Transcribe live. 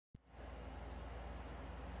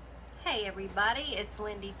Hey everybody, it's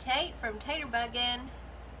Lindy Tate from Taterbuggin.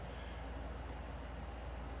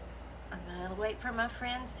 I'm gonna wait for my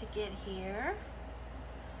friends to get here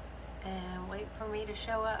and wait for me to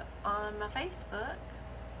show up on my Facebook.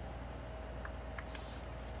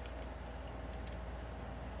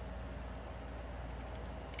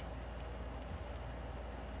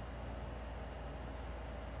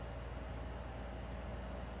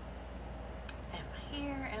 Am I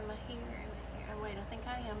here? Am I here? Oh, wait, I think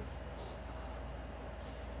I am.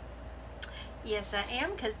 Yes, I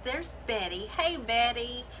am, because there's Betty. Hey,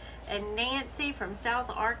 Betty. And Nancy from South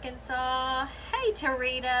Arkansas. Hey,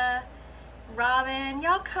 Tarita. Robin.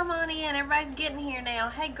 Y'all come on in. Everybody's getting here now.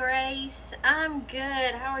 Hey, Grace. I'm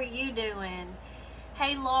good. How are you doing?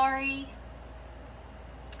 Hey, Lori.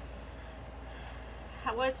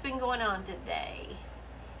 What's been going on today?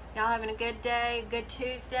 Y'all having a good day? Good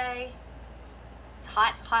Tuesday? It's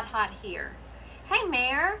hot, hot, hot here. Hey,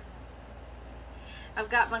 Mare. I've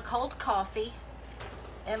got my cold coffee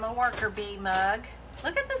and my worker bee mug.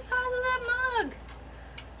 Look at the size of that mug.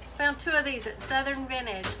 Found two of these at Southern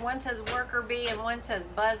Vintage. One says worker bee and one says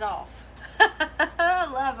buzz off. I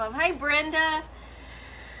love them. Hey, Brenda.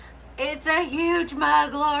 It's a huge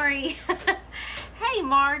mug, Lori. Hey,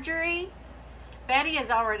 Marjorie. Betty has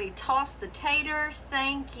already tossed the taters.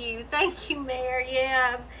 Thank you. Thank you, Mare.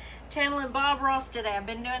 Yeah, I'm channeling Bob Ross today. I've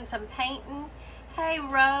been doing some painting. Hey,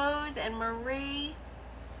 Rose and Marie.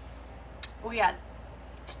 We got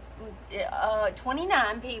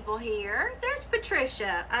 29 people here. There's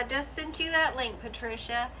Patricia. I just sent you that link,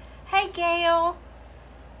 Patricia. Hey, Gail.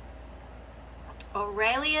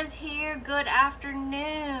 Aurelia's here. Good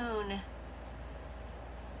afternoon.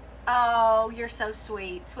 Oh, you're so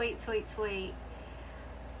sweet. Sweet, sweet, sweet.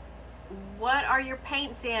 What are your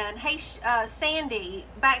paints in? Hey, Sandy,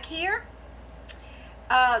 back here?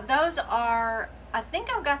 Those are, I think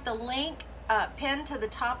I've got the link pinned to the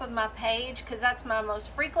top of my page, because that's my most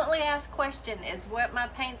frequently asked question, is what my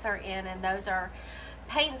paints are in, and those are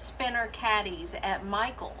paint spinner caddies at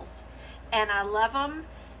Michael's, and I love them.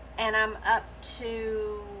 And I'm up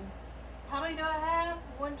to, how many do I have?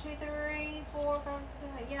 1, 2, 3, 4, 5,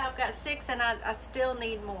 6. Yeah, I've got 6, and I still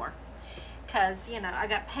need more, because you know I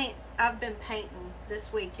got paint. I've been painting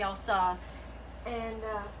this week, y'all saw, and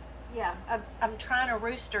yeah, I'm trying a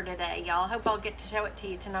rooster today, y'all. I hope I'll get to show it to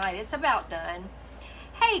you tonight. It's about done.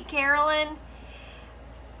 Hey, Carolyn.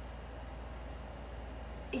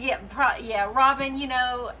 Yeah, Robin, you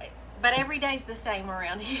know, but every day's the same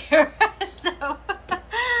around here. So,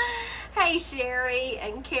 hey, Sherry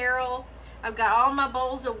and Carol. I've got all my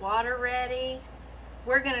bowls of water ready.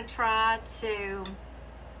 We're going to try to,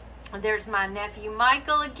 there's my nephew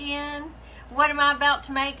Michael again. What am I about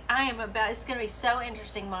to make? It's going to be so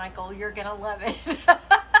interesting, Michael. You're going to love it.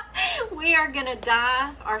 We are going to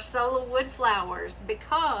dye our Sola wood flowers,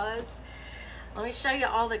 because, let me show you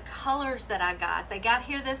all the colors that I got. They got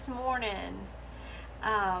here this morning.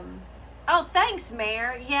 Oh, thanks,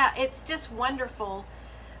 Mare. Yeah, it's just wonderful.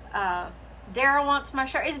 Dara wants my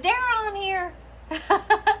shirt. Is Dara on here?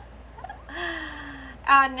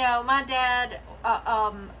 I know. My dad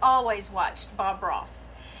always watched Bob Ross.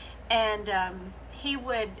 And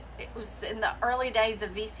it was in the early days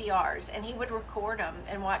of VCRs, and he would record them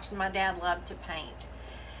and watch. My dad loved to paint,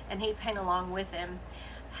 and he'd paint along with him.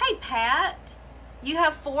 Hey, Pat, you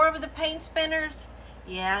have 4 of the paint spinners?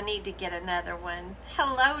 Yeah, I need to get another one.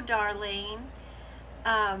 Hello, Darlene.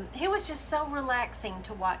 It was just so relaxing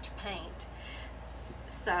to watch paint.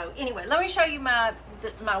 So anyway, let me show you my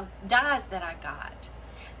dyes that I got.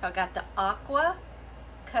 So I got the aqua,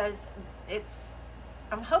 because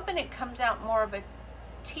I'm hoping it comes out more of a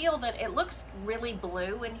teal. Than it looks really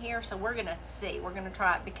blue in here, so we're gonna see. We're gonna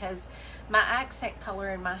try it, because my accent color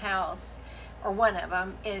in my house, or one of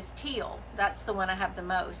them, is teal. That's the one I have the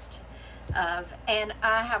most of, and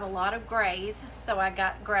I have a lot of grays, so I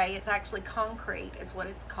got gray. It's actually concrete is what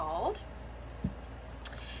it's called.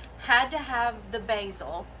 Had to have the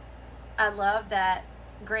basil. I love that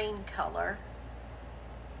green color.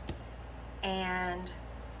 And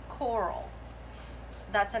coral.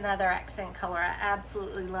 That's another accent color I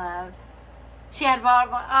absolutely love. She had Bob.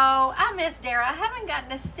 Oh, I miss Dara. I haven't gotten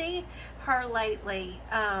to see her lately.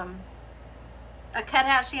 A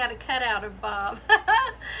cutout. She had a cutout of Bob.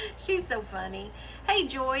 She's so funny. Hey,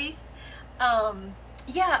 Joyce.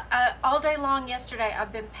 Yeah, all day long yesterday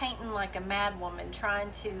I've been painting like a mad woman,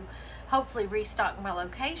 trying to hopefully restock my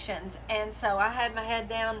locations. And so I had my head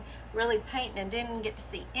down really painting and didn't get to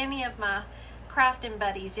see any of my crafting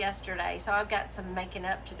buddies yesterday, so I've got some making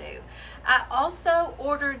up to do. I also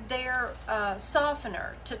ordered their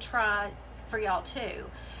softener to try for y'all too.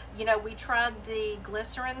 You know, we tried the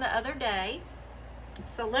glycerin the other day.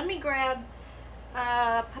 So let me grab,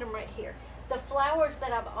 put them right here. The flowers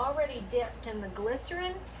that I've already dipped in the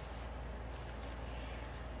glycerin.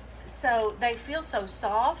 So they feel so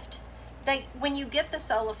soft. When you get the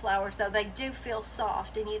Sola flowers though, they do feel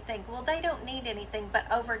soft, and you think, well, they don't need anything, but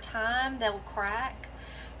over time they'll crack.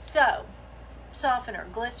 So softener,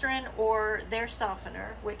 glycerin or their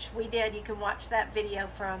softener, which we did. You can watch that video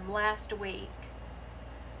from last week.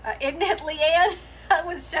 Isn't it, Leanne? I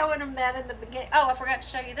was showing them that in the beginning. Oh, I forgot to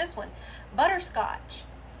show you this one. Butterscotch.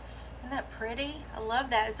 Isn't that pretty? I love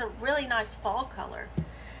that. It's a really nice fall color.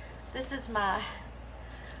 This is my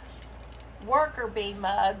worker bee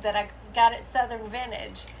mug that I got at Southern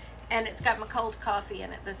Vintage, and it's got my cold coffee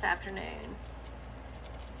in it this afternoon.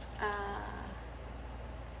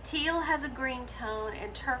 Teal has a green tone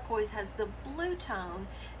and turquoise has the blue tone.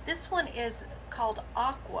 This one is called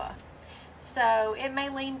Aqua, so it may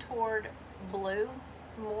lean toward blue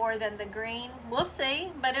more than the green. We'll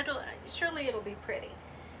see, but surely it'll be pretty.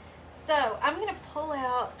 So I'm going to pull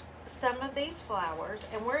out some of these flowers,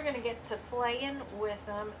 and we're going to get to playing with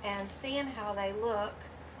them and seeing how they look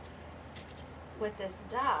with this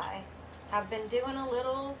dye. I've been doing a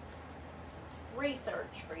little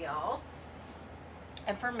research for y'all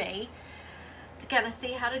and for me to kind of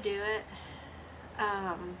see how to do it,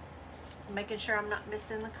 making sure I'm not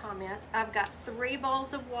missing the comments. I've got 3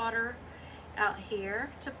 bowls of water out here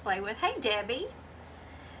to play with. Hey Debbie,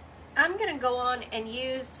 I'm gonna go on and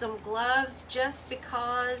use some gloves just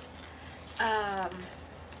because I'm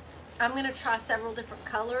gonna try several different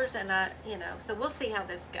colors, and so we'll see how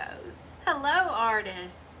this goes. Hello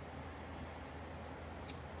artists.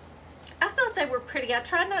 I thought they were pretty. I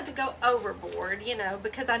tried not to go overboard,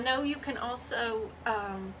 because I know you can also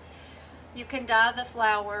you can dye the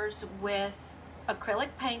flowers with acrylic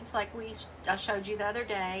paints like I showed you the other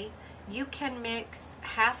day. You can mix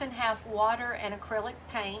half and half water and acrylic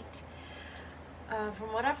paint.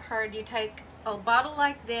 From what I've heard, you take a bottle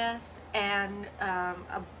like this and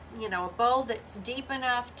a bowl that's deep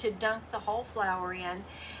enough to dunk the whole flower in,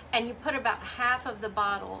 and you put about half of the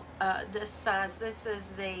bottle, this size. This is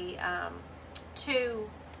the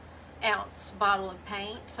 2-ounce bottle of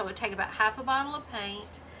paint, so it would take about half a bottle of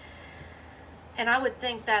paint, and I would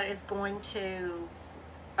think that is going to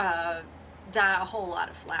dye a whole lot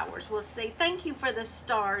of flowers. We'll see. Thank you for the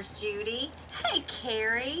stars, Judy. Hey,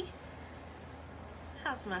 Carrie.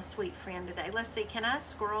 How's my sweet friend today? Let's see. Can I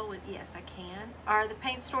scroll with? Yes, I can. Are the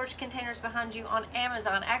paint storage containers behind you on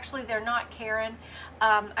Amazon? Actually, they're not, Karen.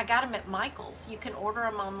 I got them at Michael's. You can order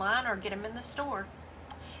them online or get them in the store.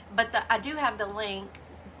 But I do have the link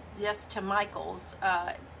just to Michael's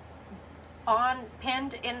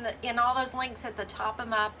pinned in all those links at the top of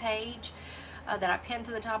my page that I pinned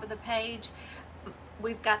to the top of the page.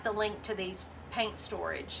 We've got the link to these paint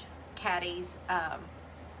storage caddies.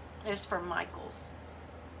 It's from Michael's.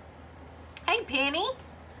 Hey Penny.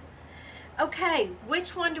 Okay,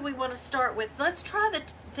 which one do we want to start with? Let's try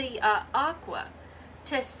the Aqua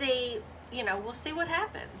to see, we'll see what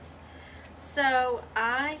happens. So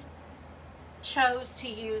I chose to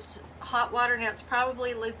use hot water. Now it's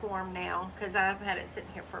probably lukewarm now because I've had it sitting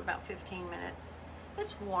here for about 15 minutes.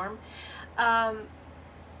 It's warm.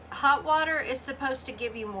 Hot water is supposed to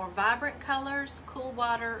give you more vibrant colors, cool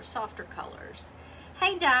water, softer colors.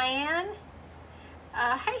 Hey Diane.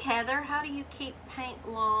 Hey Heather, how do you keep paint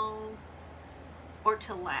long or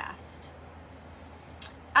to last?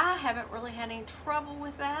 I haven't really had any trouble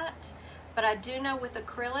with that, but I do know with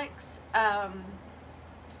acrylics,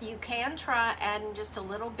 you can try adding just a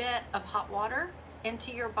little bit of hot water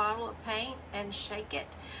into your bottle of paint and shake it.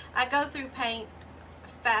 I go through paint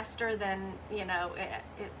faster than,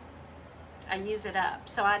 I use it up,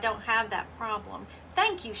 so I don't have that problem.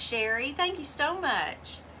 Thank you, Sherry. Thank you so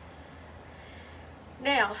much.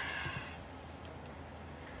 Now,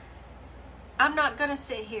 I'm not going to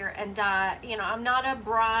sit here and dye, I'm not a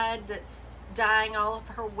bride that's dyeing all of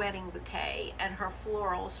her wedding bouquet and her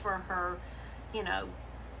florals for her,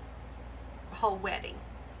 whole wedding.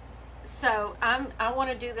 So I want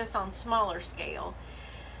to do this on smaller scale.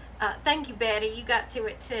 Thank you, Betty. You got to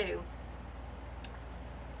it too.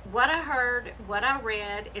 What I heard, what I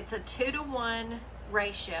read, it's a 2-to-1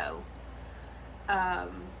 ratio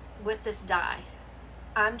with this dye.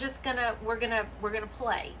 We're gonna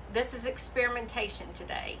play. This is experimentation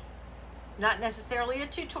today. Not necessarily a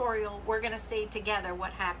tutorial. We're gonna see together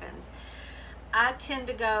what happens. I tend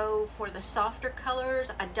to go for the softer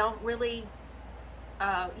colors. I don't really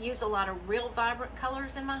use a lot of real vibrant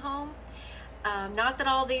colors in my home. Not that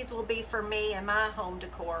all these will be for me and my home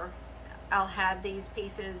decor. I'll have these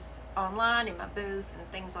pieces online in my booth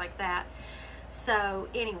and things like that. So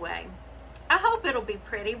anyway, I hope it'll be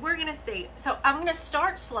pretty. We're gonna see. So I'm gonna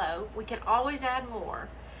start slow. We can always add more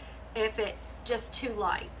if it's just too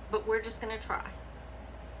light, but we're just gonna try.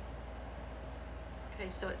 Okay,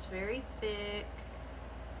 so it's very thick.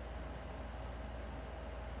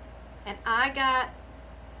 And I got,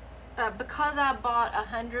 because I bought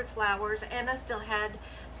 100 flowers, and I still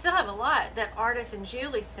have a lot that Artist and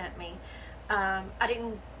Julie sent me. I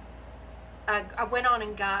went on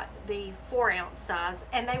and got the 4-ounce size,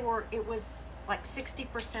 and it was like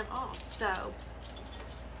 60% off. So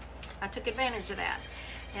I took advantage of that.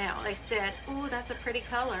 Now they said, "Ooh, that's a pretty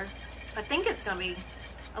color." I think it's gonna be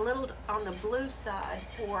a little on the blue side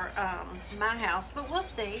for my house, but we'll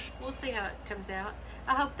see. We'll see how it comes out.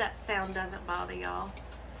 I hope that sound doesn't bother y'all.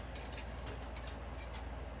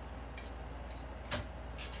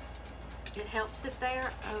 It helps if they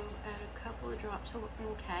are, add a couple of drops.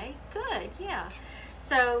 Okay, good, yeah.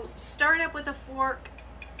 So start up with a fork.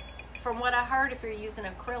 From what I heard, if you're using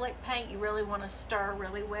acrylic paint, you really want to stir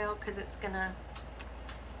really well because it's gonna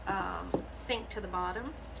sink to the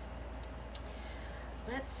bottom.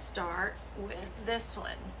 Let's start with this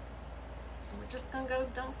one. We're just gonna go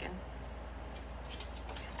dunking.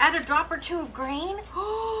 Add a drop or two of green.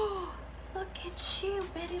 Oh, look at you,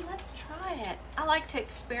 Betty. Let's try it. I like to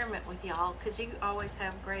experiment with y'all because you always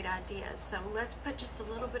have great ideas. So let's put just a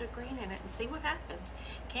little bit of green in it and see what happens.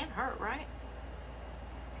 Can't hurt, right?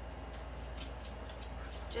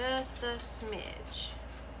 Just a smidge.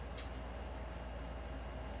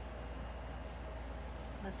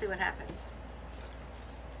 Let's see what happens.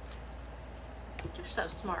 You're so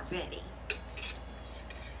smart, Betty.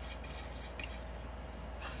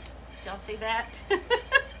 Y'all see that?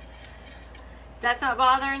 That's not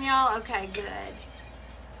bothering y'all? Okay, good.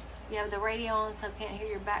 You have the radio on, so I can't hear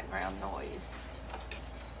your background noise.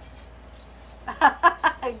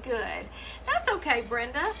 Good. That's okay,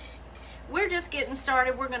 Brenda. We're just getting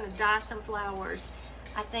started. We're going to dye some flowers.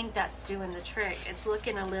 I think that's doing the trick. It's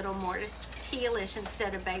looking a little more tealish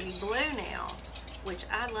instead of baby blue now, which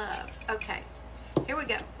I love. Okay, here we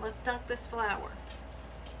go. Let's dunk this flower.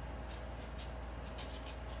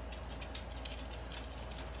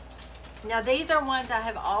 Now these are ones I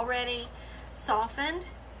have already softened.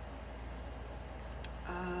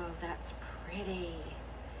 Oh, that's pretty.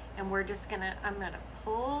 And we're just gonna, I'm gonna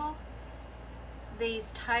pull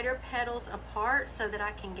these tighter petals apart so that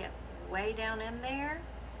I can get way down in there.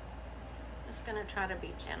 Just gonna try to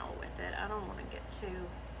be gentle with it. I don't want to get too,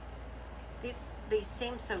 these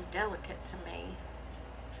seem so delicate to me.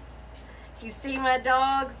 You see my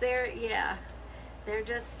dogs? Yeah, they're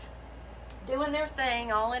just doing their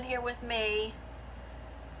thing all in here with me.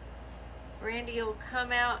 Randy will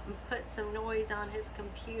come out and put some noise on his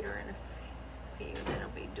computer in a few. That'll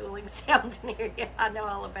be dueling sounds in here. Yeah, I know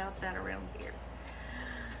all about that around here.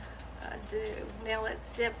 I do. Now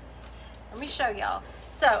let's dip. Let me show y'all.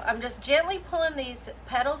 So I'm just gently pulling these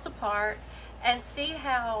petals apart and see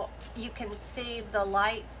how you can see the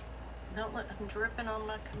light. Don't let, I'm dripping on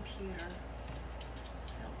my computer.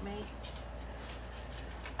 Help me.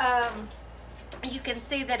 You can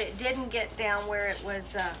see that it didn't get down where it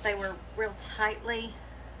was, they were real tightly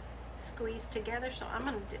squeezed together. So I'm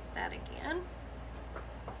gonna dip that again.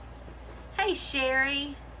 Hey,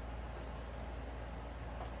 Sherry.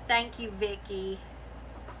 Thank you, Vicky.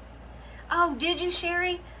 Oh, did you,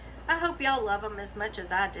 Sherry? I hope y'all love them as much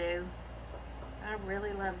as I do. I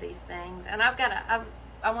really love these things. And I've got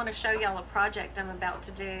I want to show y'all a project I'm about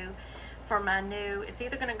to do for my new, it's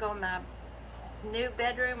either going to go in my new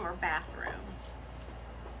bedroom or bathroom.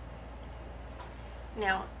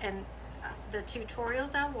 Now, and the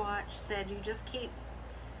tutorials I watched said you just keep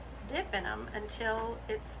dipping them until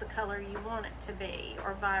it's the color you want it to be,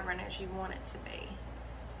 or vibrant as you want it to be.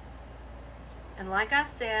 And like I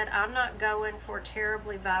said, I'm not going for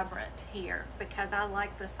terribly vibrant here because I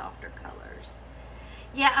like the softer colors.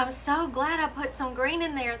 Yeah, I'm so glad I put some green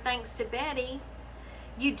in there thanks to Betty.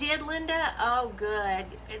 You did, Linda? Oh, good.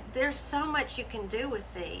 There's so much you can do with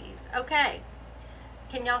these. Okay,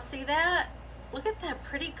 can y'all see that? Look at that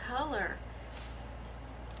pretty color.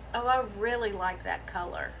 Oh, I really like that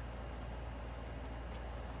color.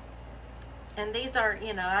 And these are,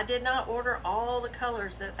 you know, I did not order all the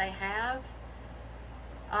colors that they have,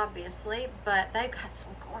 obviously, but they've got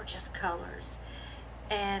some gorgeous colors.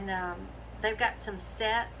 And they've got some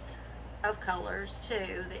sets of colors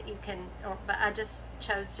too that you can, but I just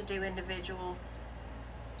chose to do individual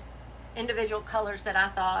colors that I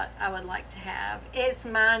thought I would like to have. It's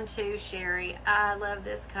mine too, Sherry. I love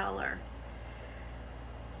this color.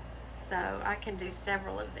 So I can do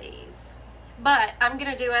several of these. But I'm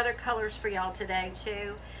gonna do other colors for y'all today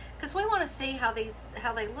too, because we want to see how they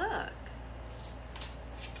look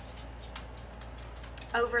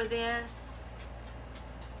over this.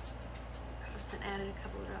 I just added a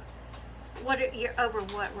couple of drops. What are you over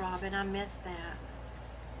what, Robin? I missed that.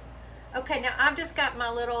 Okay, now I've just got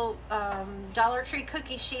my little Dollar Tree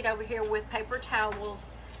cookie sheet over here with paper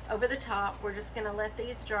towels over the top. We're just gonna let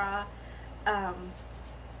these dry.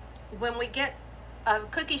 When we get a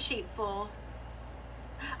cookie sheet full.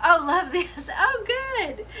 Oh, love this. Oh,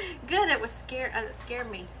 good. Good. It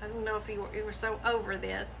scared me. I don't know if you were so over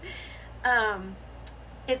this.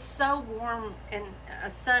 It's so warm and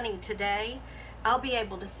sunny today. I'll be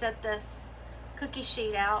able to set this cookie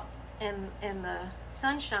sheet out in the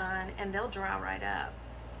sunshine and they'll dry right up.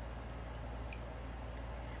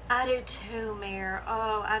 I do too, Mare.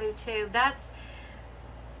 Oh, I do too.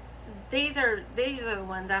 These are the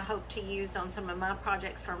ones I hope to use on some of my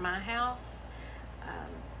projects for my house.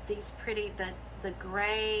 These pretty, the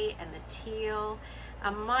gray and the teal.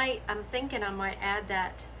 I'm thinking I might add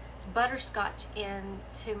that butterscotch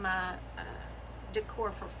into my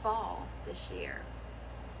decor for fall this year.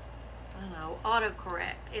 I don't know,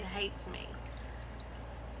 autocorrect, it hates me.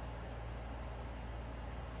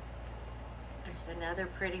 There's another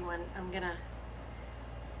pretty one. I'm gonna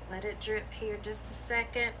let it drip here just a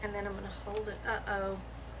second and then I'm gonna hold it. Uh-oh,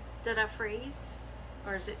 did I freeze?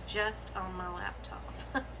 Or is it just on my laptop?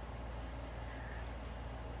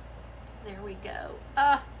 There we go.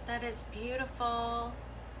 Oh, that is beautiful.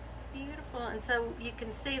 Beautiful. And so you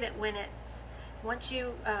can see that once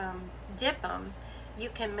you dip them, you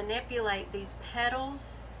can manipulate these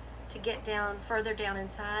petals to get down further down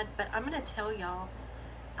inside. But I'm going to tell y'all,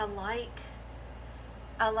 I like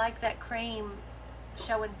that cream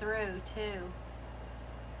showing through too.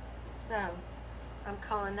 So I'm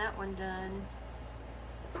calling that one done.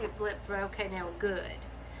 It blipped. Okay, now good.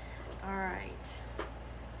 All right,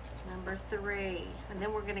 number 3, and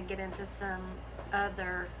then we're going to get into some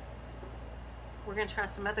other. We're going to try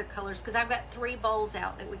some other colors because I've got 3 bowls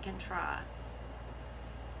out that we can try.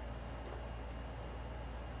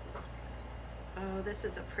 Oh, this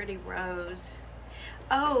is a pretty rose.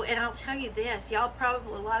 Oh, and I'll tell you this, y'all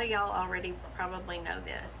probably, a lot of y'all already probably know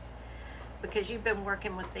this because you've been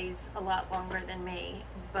working with these a lot longer than me,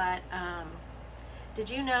 but did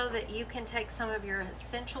you know that you can take some of your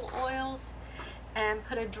essential oils and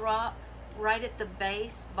put a drop right at the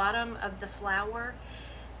base, bottom of the flower,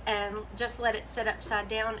 and just let it sit upside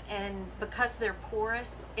down, and because they're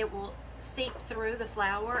porous, it will seep through the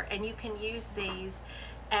flower, and you can use these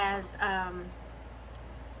as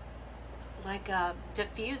like a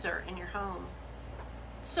diffuser in your home.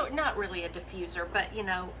 So not really a diffuser, but you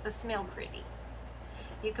know, they smell pretty.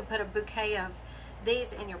 You could put a bouquet of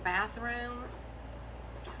these in your bathroom.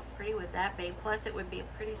 How pretty would that be? Plus it would be a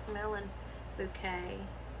pretty smelling bouquet.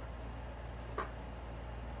 Okay.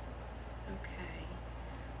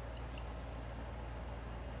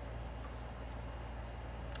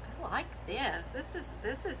 I like this. This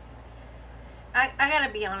is I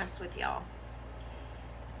gotta be honest with y'all.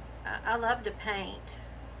 I love to paint,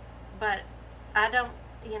 but I don't,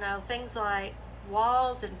 you know, things like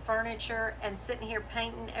walls and furniture and sitting here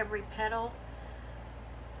painting every petal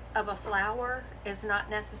of a flower is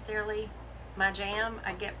not necessarily my jam.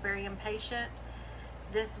 I get very impatient.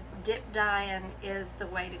 This dip dyeing is the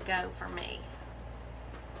way to go for me.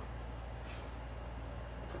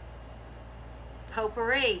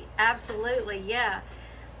 Potpourri, absolutely, yeah.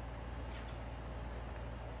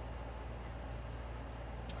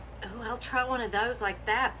 Ooh, I'll try one of those like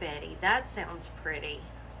that, Betty. That sounds pretty.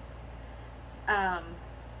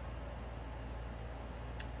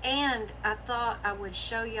 And I thought I would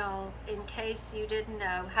show y'all, in case you didn't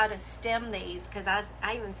know, how to stem these, because I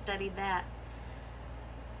even studied that.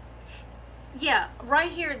 Yeah,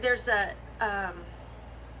 right here there's a, let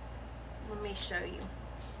me show you.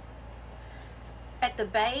 At the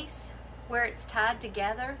base, where it's tied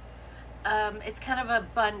together, it's kind of a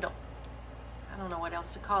bundle. I don't know what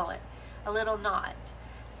else to call it. A little knot.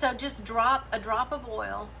 So just drop a drop of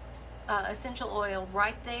oil, essential oil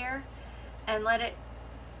right there, and let it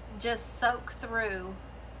just soak through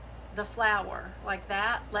the flower like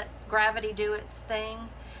that. Let gravity do its thing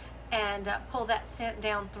and pull that scent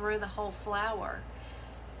down through the whole flower.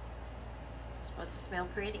 It's supposed to smell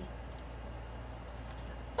pretty.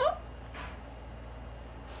 Ooh.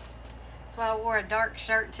 That's why I wore a dark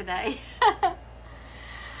shirt today.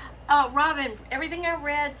 Oh, Robin, everything I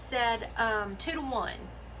read said 2 to 1.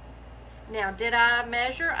 Now, did I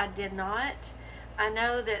measure? I did not. I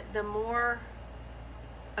know that the more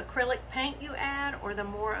acrylic paint you add, or the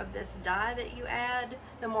more of this dye that you add,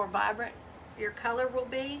 the more vibrant your color will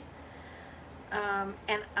be.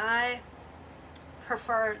 And I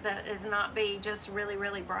prefer that it not be just really,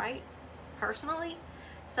 really bright, personally.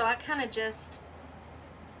 So I kind of just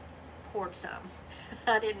poured some.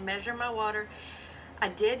 I didn't measure my water. I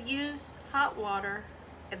did use hot water.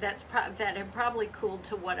 That had probably cooled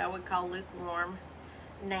to what I would call lukewarm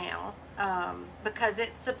now, because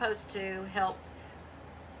it's supposed to help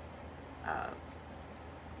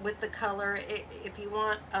with the color. If you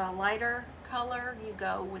want a lighter color, you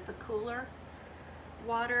go with the cooler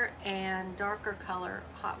water, and darker color,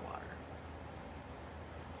 hot water.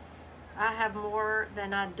 I have more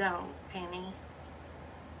than I don't, Penny.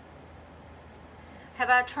 Have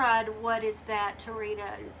I tried What Is That,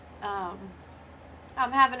 Tarita?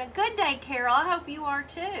 I'm having a good day, Carol. I hope you are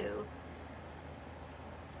too.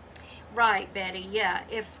 Right, Betty. Yeah.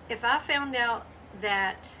 If I found out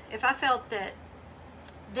that, if I felt that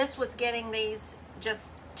this was getting these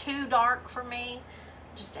just too dark for me,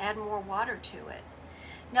 just add more water to it.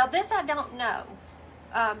 Now this I don't know.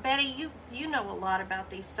 Betty, you know a lot about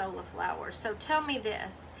these Sola flowers, so tell me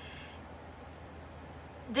this.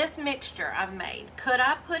 This mixture I've made, could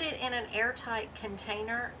I put it in an airtight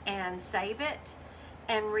container and save it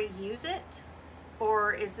and reuse it?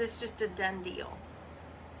 Or is this just a done deal?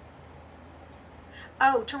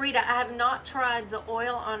 Oh, Tarita, I have not tried the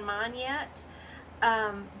oil on mine yet,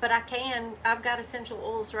 but I can. I've got essential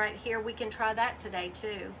oils right here. We can try that today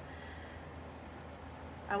too.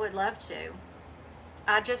 I would love to.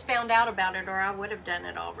 I just found out about it, or I would have done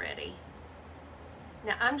it already.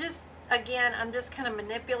 Now I'm just kind of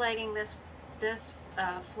manipulating this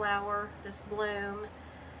flower, this bloom,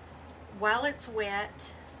 while it's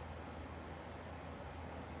wet,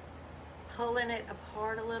 pulling it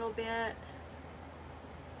apart a little bit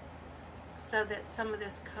so that some of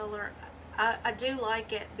this color, I do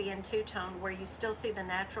like it being two-toned where you still see the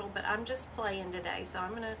natural, but I'm just playing today, so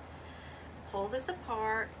I'm gonna pull this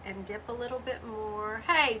apart and dip a little bit more.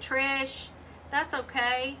 Hey Trish, that's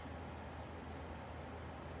okay.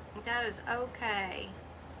 That is okay.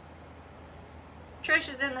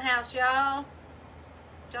 Trish is in the house, y'all.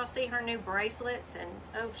 Y'all see her new bracelets? And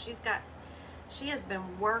oh, she has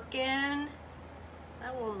been working.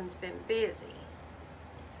 That woman's been busy.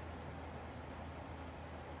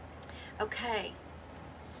 Okay.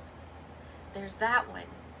 There's that one.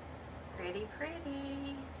 Pretty,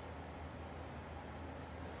 pretty.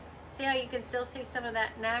 See how you can still see some of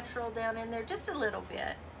that natural down in there? Just a little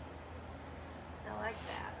bit. I like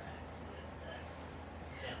that.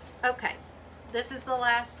 Okay, this is the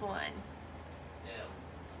last one.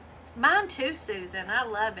 Mine too, Susan. I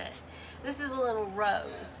love it. This is a little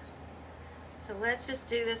rose. So let's just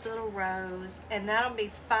do this little rose, and that'll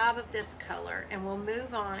be 5 of this color, and we'll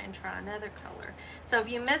move on and try another color. So if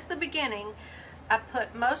you missed the beginning, I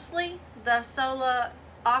put mostly the Sola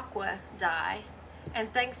Aqua dye,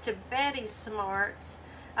 and thanks to Betty's smarts,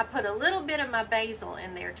 I put a little bit of my basil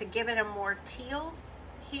in there to give it a more teal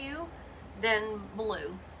hue than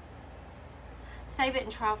blue. Save it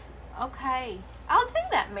and try. Okay, I'll do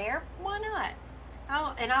that, Mare. Why not?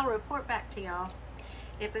 I'll report back to y'all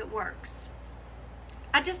if it works.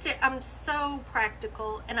 I'm so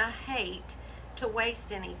practical, and I hate to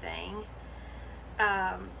waste anything.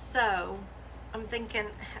 So I'm thinking,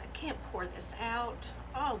 I can't pour this out.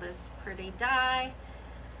 All this pretty dye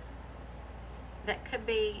that could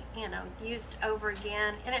be, you know, used over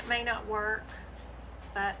again, and it may not work,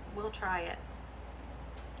 but we'll try it.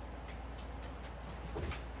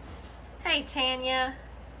 Hey Tanya.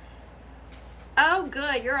 Oh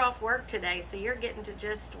good, you're off work today, so you're getting to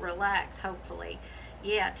just relax, hopefully.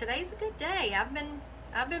 Yeah, today's a good day. I've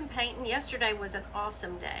been painting. Yesterday was an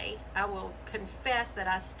awesome day. I will confess that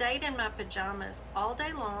I stayed in my pajamas all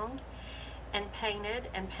day long and painted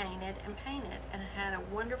and painted and painted, and I had a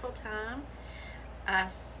wonderful time. I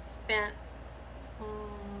spent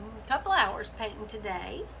a couple hours painting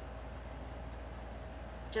today.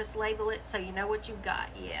 Just label it so you know what you've got.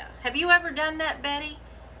 Yeah. Have you ever done that, Betty?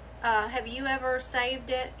 Have you ever saved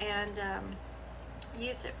it and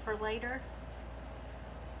used it for later?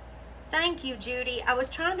 Thank you, Judy. I was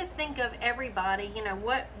trying to think of everybody, you know,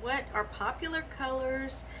 what are popular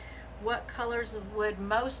colors? What colors would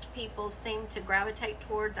most people seem to gravitate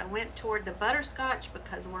towards? I went toward the butterscotch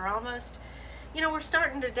because we're almost, you know, we're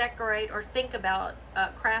starting to decorate or think about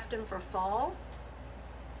crafting for fall.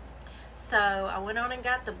 So I went on and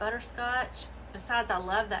got the butterscotch. Besides, I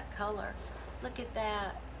love that color. Look at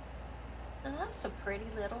that. Oh, that's a pretty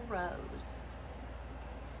little rose.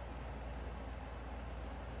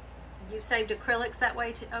 You saved acrylics that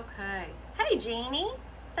way too? Okay. Hey, Jeannie.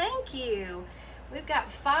 Thank you. We've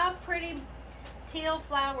got 5 pretty teal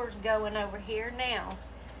flowers going over here. Now,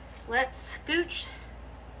 let's scooch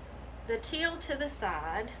the teal to the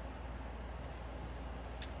side.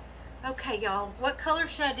 Okay, y'all, what color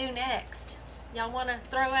should I do next? Y'all want to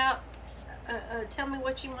throw out, tell me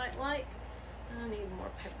what you might like? I need more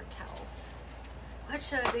paper towels. What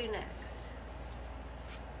should I do next?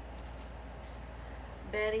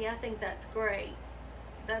 Betty, I think that's great.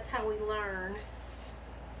 That's how we learn.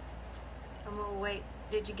 I'm gonna wait.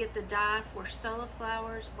 Did you get the dye for Sola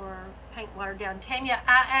flowers or paint watered down? Tanya,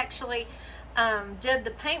 I actually did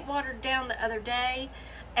the paint watered down the other day,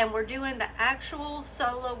 and we're doing the actual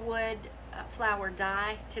Sola wood flower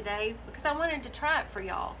dye today because I wanted to try it for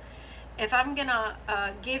y'all. If I'm gonna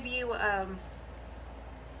give you a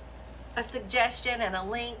suggestion and a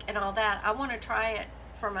link and all that, I want to try it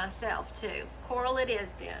for myself too. Coral it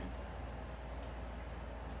is then.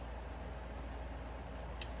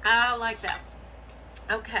 I like that.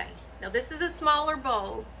 Okay, now this is a smaller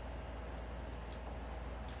bowl,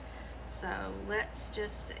 so let's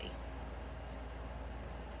just see.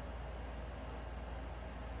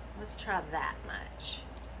 Let's try that much.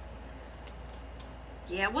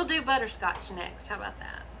 Yeah, we'll do butterscotch next. How about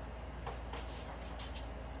that?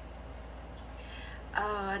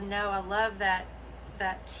 No, I love that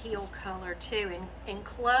teal color too. In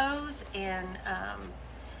clothes, in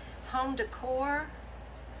home decor.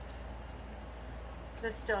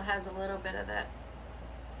 This still has a little bit of that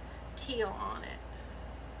teal on it.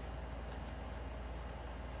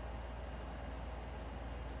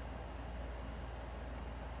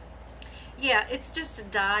 Yeah, it's just a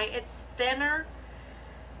dye. It's thinner,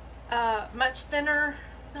 much thinner,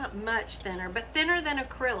 not much thinner, but thinner than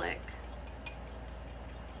acrylic.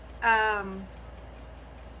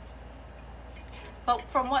 But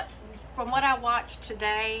from what I watched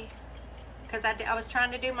today, because I was trying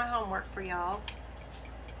to do my homework for y'all,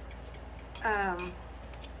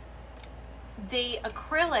 the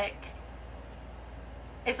acrylic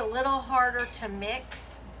is a little harder to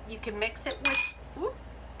mix. You can mix it with, whoop,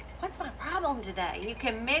 what's my problem today? You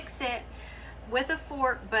can mix it with a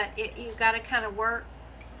fork, but you got to kind of work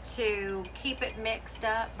to keep it mixed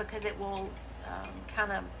up because it will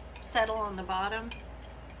kind of settle on the bottom.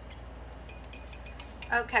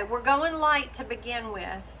 Okay, we're going light to begin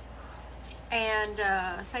with, and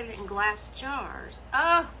saved it in glass jars.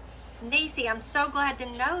 Oh, Niecy, I'm so glad to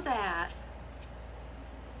know that.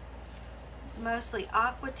 Mostly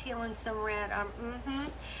aqua, teal, and some red.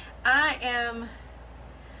 I am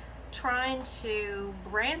trying to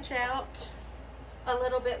branch out a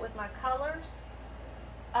little bit with my colors.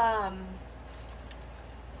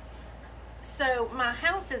 So my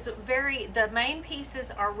house is the main pieces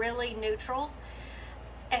are really neutral,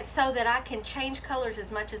 and so that I can change colors as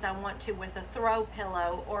much as I want to with a throw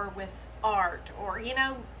pillow or with art, or you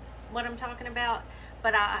know what I'm talking about.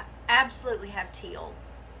 But I absolutely have teal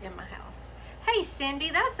in my house. Hey Cindy,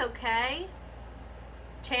 that's okay.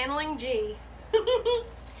 Channeling G.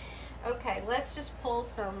 Okay, let's just pull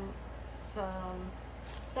some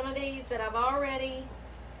of these that I've already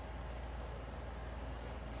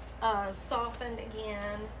softened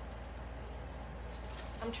again.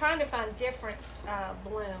 I'm trying to find different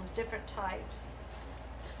blooms, different types.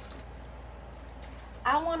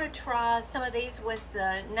 I want to try some of these with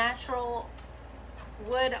the natural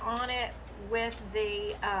wood on it, with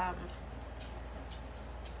the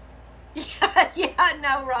yeah,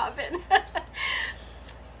 no, Robin.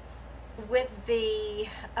 With the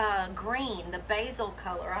green, the basil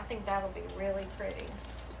color. I think that'll be really pretty.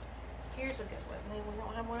 Here's a good one. We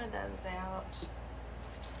don't have one of those out.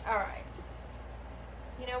 All right.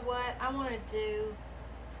 You know what? I want to do...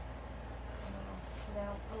 No,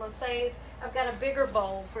 I'm going to save... I've got a bigger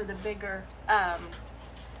bowl for the bigger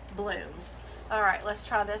blooms. All right, let's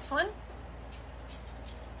try this one.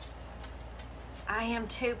 I am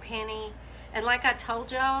too, Penny. And like I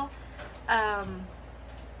told y'all,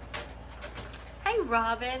 hey,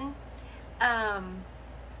 Robin. I'm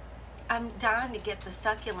dying to get the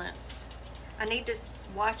succulents. I need to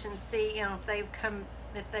watch and see, you know, if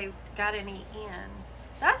they've got any in.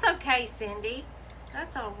 That's okay, Cindy.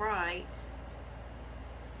 That's all right.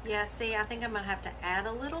 Yeah, see, I think I'm gonna have to add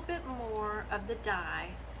a little bit more of the dye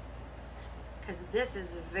because this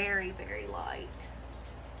is very, very light.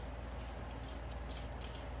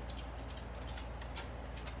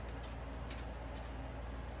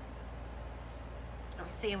 I'm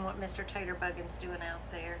seeing what Mr. Taterbuggin's doing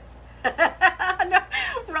out there. No,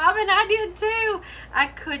 Robin, I did too. I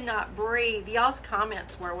could not breathe. Y'all's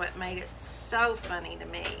comments were what made it so funny to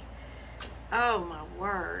me. Oh my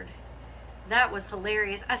word. That was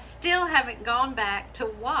hilarious. I still haven't gone back to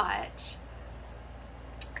watch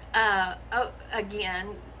Oh,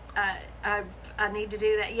 again, I need to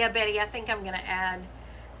do that. Yeah, Betty, I think I'm going to add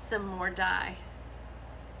some more dye.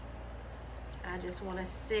 I just want to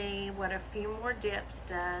see what a few more dips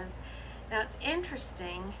does. Now it's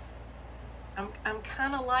interesting. I'm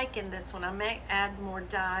kind of liking this one. I may add more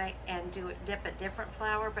dye and dip a different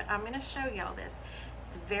flower, but I'm going to show y'all this.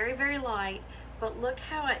 It's very, very light, but look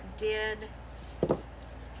how it did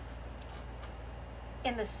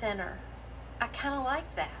in the center. I kind of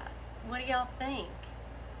like that. What do y'all think?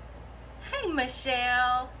 Hey,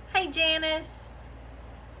 Michelle. Hey, Janice.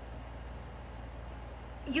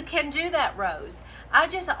 You can do that, Rose. I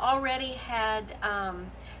just already had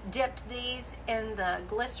dipped these in the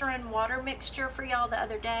glycerin water mixture for y'all the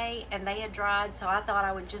other day, and they had dried, so I thought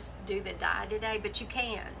I would just do the dye today, but you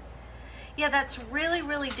can. Yeah, that's really,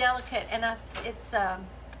 really delicate, and that's a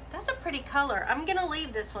pretty color. I'm gonna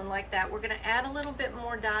leave this one like that. We're gonna add a little bit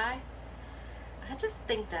more dye. I just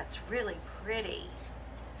think that's really pretty.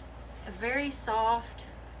 Very soft.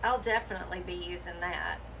 I'll definitely be using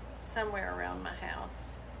that somewhere around my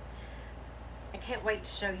house. I can't wait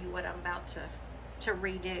to show you what I'm about to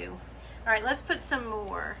redo. All right, let's put some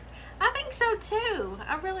more. I think so too.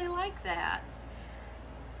 I really like that.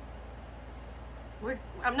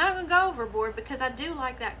 I'm not gonna go overboard because I do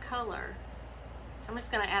like that color. I'm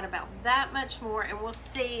just gonna add about that much more, and we'll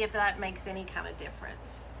see if that makes any kind of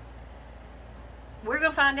difference. We're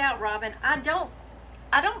gonna find out, Robin. I don't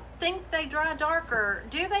think they dry darker,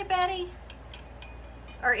 do they, Betty?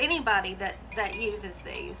 Or anybody that uses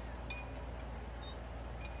these.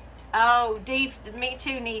 Oh, me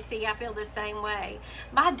too, Niecy. I feel the same way.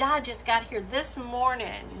 My dye just got here this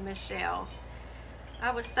morning, Michelle.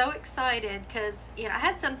 I was so excited because, you know, I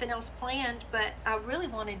had something else planned, but I really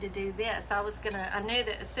wanted to do this. I knew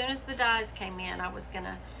that as soon as the dyes came in, I was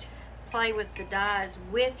gonna play with the dyes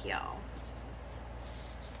with y'all.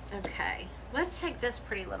 Okay, let's take this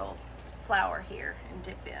pretty little flower here and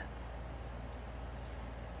dip it.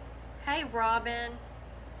 Hey, Robin.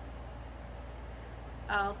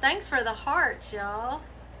 Oh, thanks for the hearts, y'all.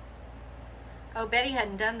 Oh, Betty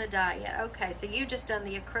hadn't done the dye yet. Okay, so you just done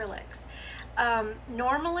the acrylics.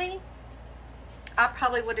 Normally, I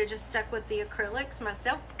probably would have just stuck with the acrylics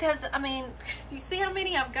myself because, I mean, you see how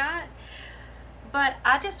many I've got? But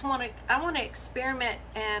I want to experiment,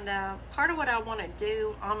 and part of what I want to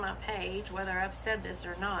do on my page, whether I've said this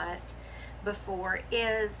or not before,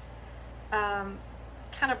 is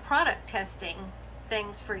kind of product testing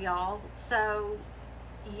things for y'all, so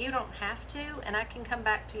you don't have to, and I can come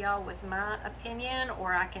back to y'all with my opinion,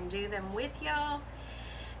 or I can do them with y'all.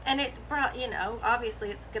 And it brought, you know, obviously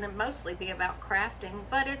it's going to mostly be about crafting,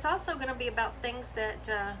 but it's also going to be about things that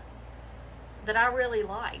that I really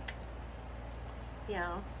like. You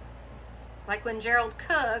know, like when Gerald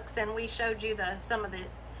cooks and we showed you some of the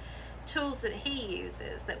tools that he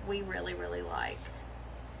uses that we really, really like.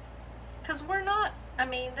 Because we're not, I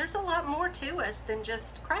mean, there's a lot more to us than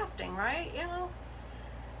just crafting, right? You know,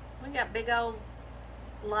 we got big old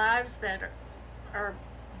lives that are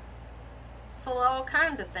full of all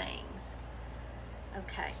kinds of things.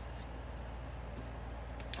 Okay.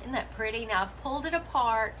 Isn't that pretty? Now I've pulled it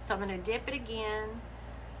apart, so I'm going to dip it again.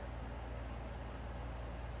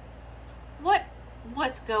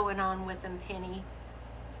 What's going on with them, Penny?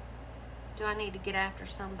 Do I need to get after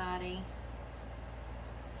somebody?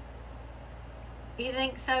 You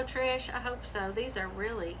think so, Trish? I hope so. These are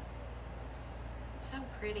really so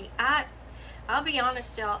pretty. I'll be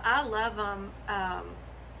honest, y'all. I love them.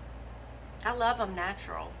 I love them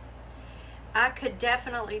natural. I could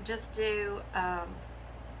definitely just do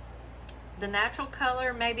the natural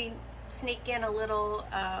color. Maybe sneak in a little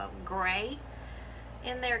gray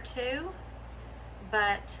in there too.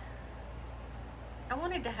 But I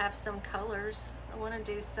wanted to have some colors. I want to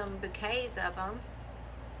do some bouquets of them.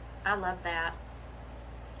 I love that.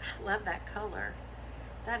 I love that color.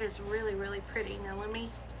 That is really, really pretty. Now let me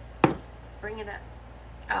bring it up.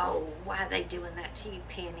 Oh, why are they doing that to you,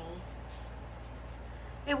 Penny?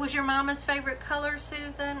 It was your mama's favorite color,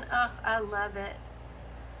 Susan? Oh, I love it.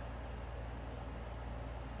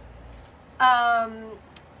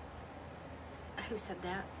 Who said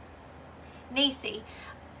that? Niecy.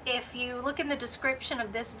 If you look in the description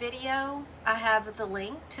of this video, I have the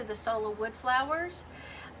link to the Sola wood flowers.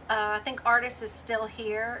 I think Artist is still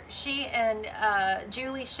here. She and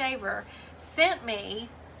Julie Shaver sent me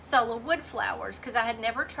Sola wood flowers because I had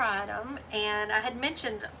never tried them, and I had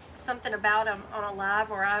mentioned something about them on a live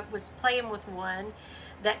where I was playing with one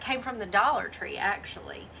that came from the Dollar Tree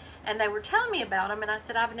actually, and they were telling me about them, and I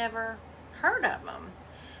said I've never heard of them.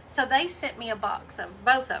 So they sent me a box of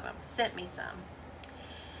both of them, sent me some.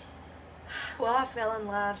 Well, I fell in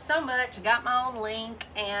love so much. I got my own link,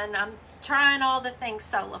 and I'm trying all the things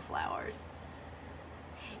Sola flowers.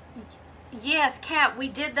 Yes, Kat, we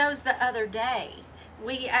did those the other day.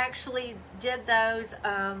 We actually did those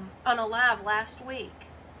on a live last week.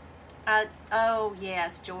 Oh,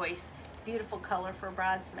 yes, Joyce. Beautiful color for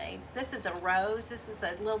bridesmaids. This is a rose. This is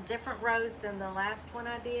a little different rose than the last one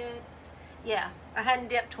I did. Yeah, I hadn't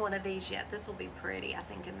dipped one of these yet. This will be pretty, I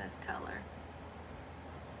think, in this color.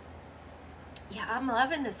 Yeah, I'm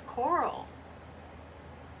loving this coral.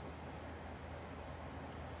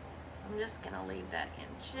 I'm just going to leave that in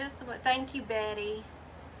just a bit. Thank you, Betty.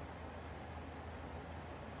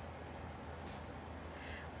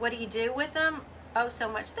 What do you do with them? Oh, so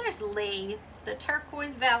much. There's Lee. The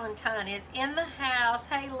turquoise Valentine is in the house.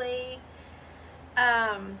 Hey, Lee.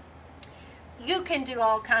 You can do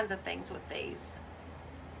all kinds of things with these.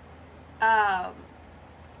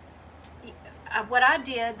 What I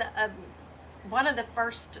did, one of the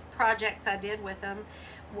first projects I did with them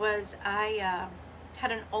was I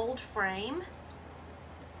had an old frame,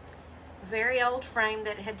 very old frame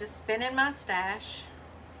that had just been in my stash,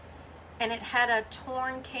 and it had a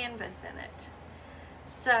torn canvas in it.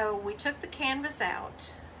 So we took the canvas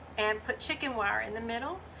out and put chicken wire in the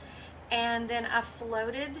middle, and then I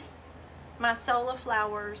floated my Sola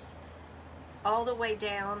flowers all the way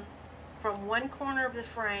down from one corner of the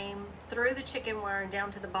frame through the chicken wire and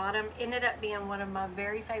down to the bottom. Ended up being one of my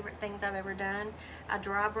very favorite things I've ever done. I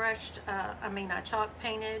dry brushed, I chalk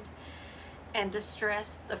painted and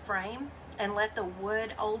distressed the frame and let the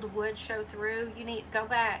old wood show through. You need to go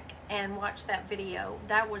back and watch that video.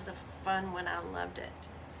 That was a fun one. I loved it.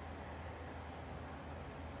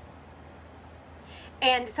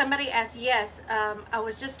 And somebody asked, yes, I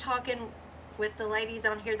was just talking with the ladies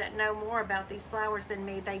on here that know more about these flowers than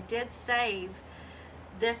me. They did save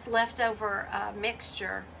this leftover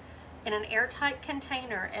mixture in an airtight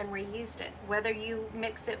container and reused it, whether you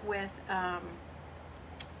mix it with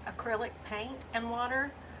acrylic paint and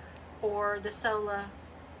water or the Sola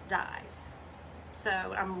dyes. So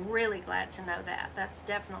I'm really glad to know that. That's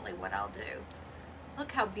definitely what I'll do.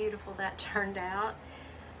 Look how beautiful that turned out.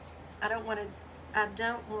 I don't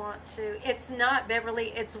want to, it's not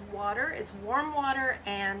Beverly, it's water, it's warm water,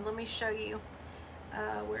 and let me show you,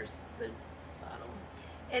 where's the bottle?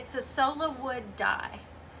 It's a Sola wood dye.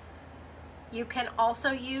 You can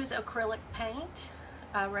also use acrylic paint,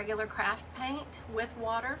 regular craft paint with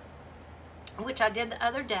water, which I did the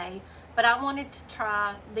other day, but I wanted to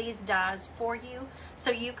try these dyes for you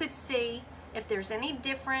so you could see if there's any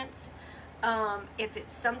difference, if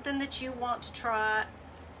it's something that you want to try.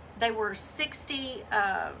 They were 60%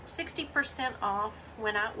 off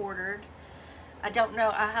when I ordered. I don't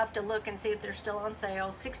know, I have to look and see if they're still on sale.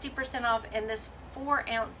 60% off, and this 4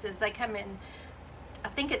 ounces, they come in, I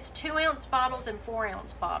think it's 2-ounce bottles and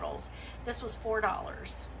 4-ounce bottles. This was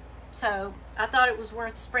 $4. So I thought it was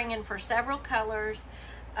worth springing for several colors,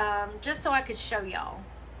 just so I could show y'all.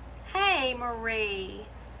 Hey, Marie.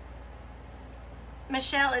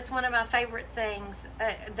 Michelle, it's one of my favorite things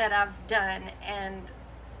that I've done, and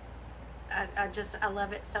I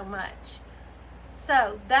love it so much.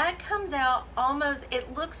 So that comes out almost,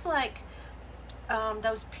 it looks like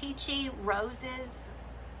those peachy roses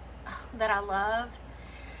that I love.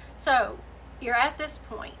 So you're at this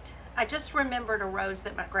point. I just remembered a rose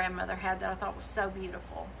that my grandmother had that I thought was so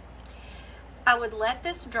beautiful. I would let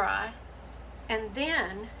this dry and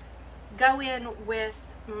then go in with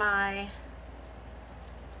my,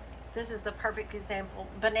 this is the perfect example,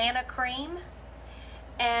 banana cream,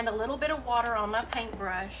 and a little bit of water on my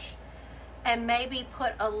paintbrush, and maybe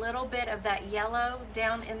put a little bit of that yellow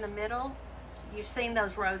down in the middle. You've seen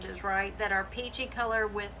those roses, right? That are peachy color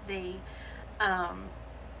with the,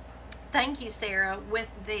 thank you, Sarah,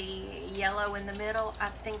 with the yellow in the middle. I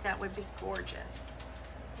think that would be gorgeous.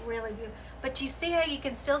 Really beautiful. But you see how you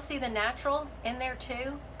can still see the natural in there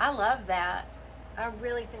too? I love that. I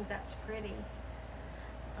really think that's pretty.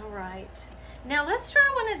 All right. Now let's try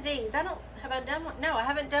one of these. Have I done one? No, I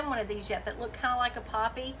haven't done one of these yet that look kind of like a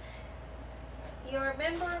poppy. You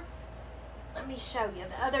remember? Let me show you.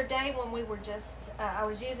 The other day when we were just, I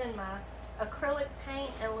was using my acrylic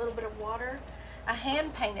paint and a little bit of water. I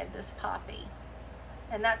hand painted this poppy.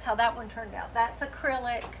 And that's how that one turned out. That's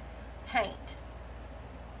acrylic paint.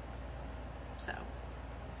 So,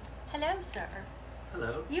 hello, sir.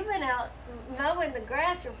 Hello. You've been out mowing the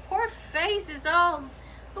grass. Your poor face is all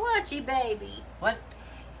blotchy, baby. What?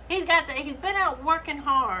 He's been out working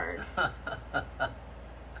hard.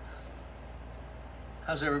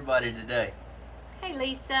 How's everybody today? Hey,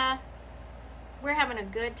 Lisa. We're having a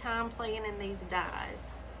good time playing in these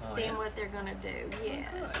dyes. Oh, seeing yeah? what they're going to do.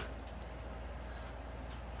 Yes.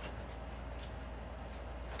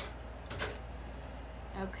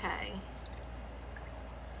 Okay.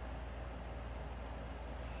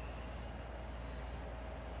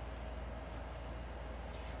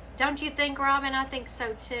 Don't you think, Robin? I think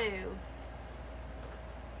so too.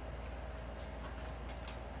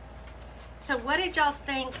 So what did y'all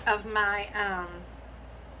think of my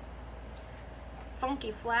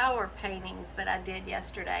funky flower paintings that I did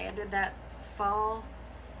yesterday? I did that fall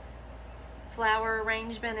flower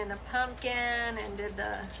arrangement in a pumpkin and did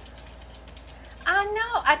the... I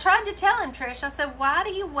know. I tried to tell him, Trish. I said, why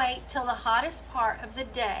do you wait till the hottest part of the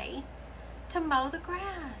day to mow the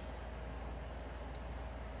grass?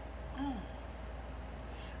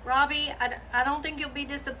 Robbie, I don't think you'll be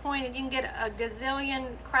disappointed. You can get a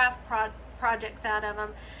gazillion craft projects out of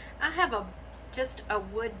them. I have just a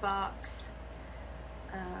wood box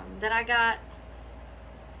that I got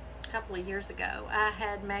a couple of years ago. I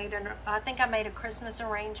had made I think I made a Christmas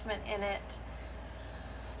arrangement in it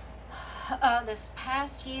this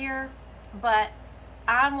past year, but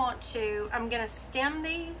I'm gonna stem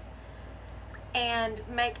these and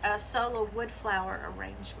make a Sola wood flower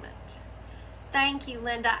arrangement. Thank you,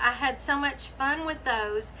 Linda. I had so much fun with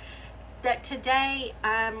those that today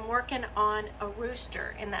I'm working on a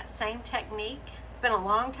rooster in that same technique. It's been a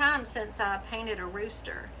long time since I painted a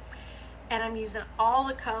rooster, and I'm using all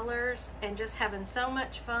the colors and just having so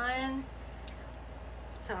much fun.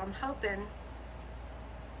 So I'm hoping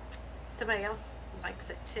somebody else likes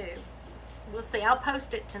it too. We'll see. I'll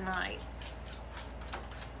post it tonight.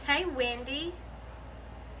 Hey, Wendy.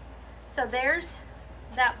 So there's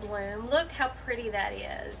that bloom. Look how pretty that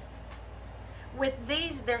is. With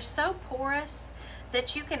these, they're so porous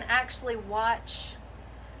that you can actually watch,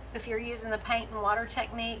 if you're using the paint and water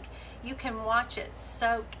technique, you can watch it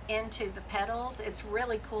soak into the petals. It's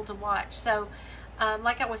really cool to watch. So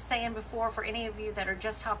like I was saying before, for any of you that are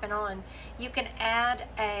just hopping on, you can add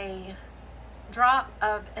a drop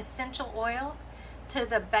of essential oil to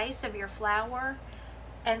the base of your flower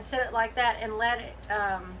and set it like that and let it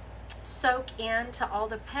soak into all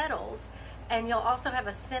the petals, and you'll also have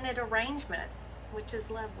a scented arrangement, which is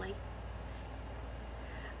lovely.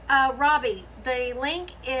 Robbie, the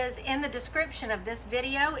link is in the description of this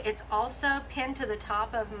video. It's also pinned to the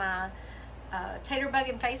top of my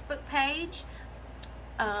Taterbuggin Facebook page.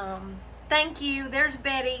 Thank you. There's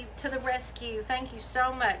Betty to the rescue. Thank you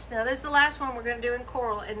so much. Now this is the last one we're going to do in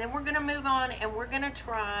coral, and then we're going to move on and we're going to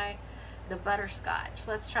try the butterscotch.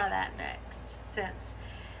 Let's try that next, since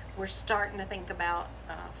we're starting to think about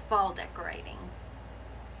fall decorating.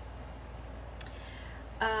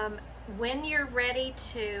 When you're ready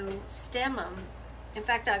to stem them, in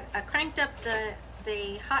fact, I cranked up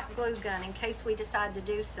the hot glue gun in case we decide to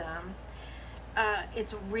do some.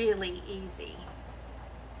 It's really easy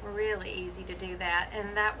to do that,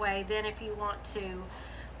 and that way then if you want to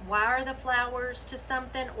wire the flowers to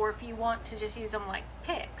something, or if you want to just use them like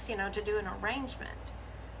picks, you know, to do an arrangement.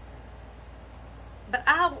 But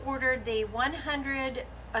I ordered the 100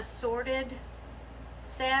 assorted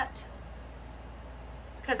set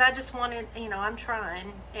because I just wanted, you know, I'm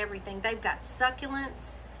trying everything. They've got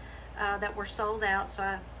succulents that were sold out,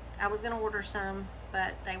 so I was going to order some,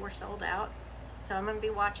 but they were sold out. So I'm going to be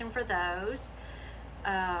watching for those.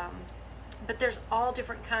 But there's all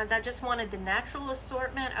different kinds. I just wanted the natural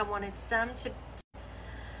assortment. I wanted some to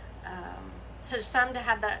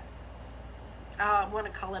have that, I want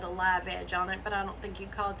to call it a live edge on it, but I don't think you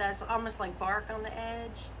call it that. It's almost like bark on the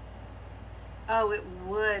edge. Oh, it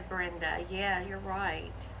would, Brenda. Yeah, you're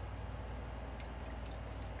right.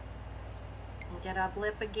 Did I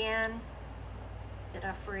blip again? Did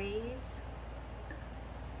I freeze?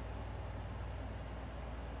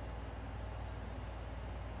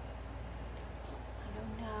 I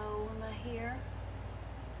don't know. Am I here?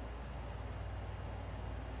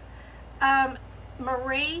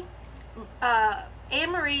 Marie,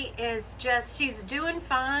 Anne-Marie is just, she's doing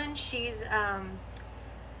fine. She's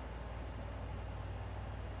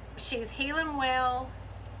healing well,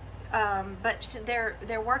 but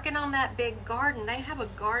they're working on that big garden. They have a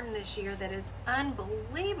garden this year that is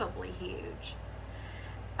unbelievably huge.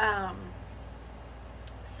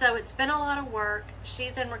 So it's been a lot of work.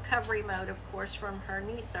 She's in recovery mode, of course, from her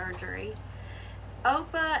knee surgery.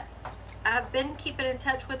 Opa, I've been keeping in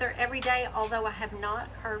touch with her every day, although I have not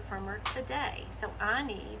heard from her today. So I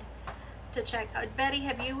need to check. Betty,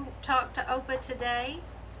 have you talked to Opa today?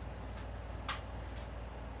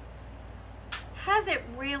 Has it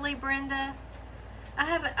really, Brenda? I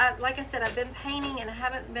haven't, like I said, I've been painting and I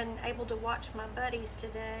haven't been able to watch my buddies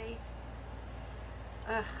today.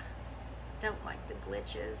 Ugh, don't like the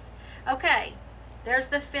glitches. Okay, there's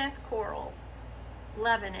the 5th coral.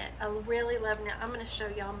 Loving it. I'm really loving it. I'm going to show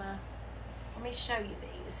y'all let me show you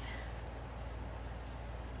these. these.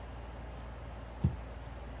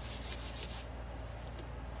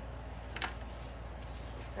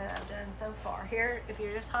 That I've done so far. Here, if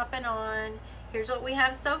you're just hopping on, here's what we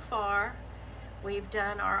have so far. We've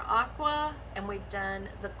done our aqua and we've done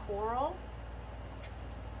the coral.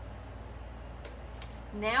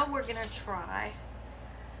 Now we're gonna try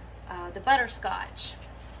the butterscotch.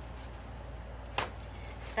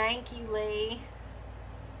 Thank you, Lee.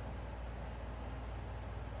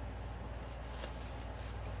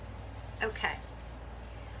 Okay,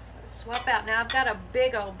 let's swap out. Now I've got a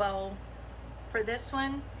big old bowl for this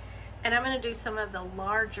one, and I'm going to do some of the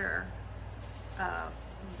larger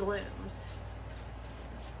blooms.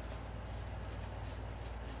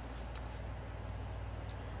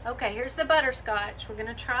 Okay, here's the butterscotch. We're going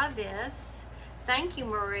to try this. Thank you,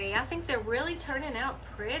 Marie. I think they're really turning out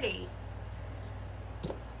pretty.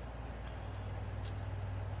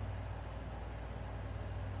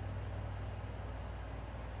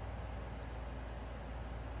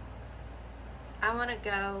 I want to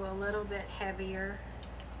go a little bit heavier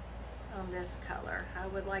on this color. I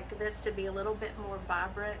would like this to be a little bit more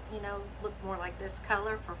vibrant, you know, look more like this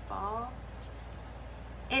color for fall.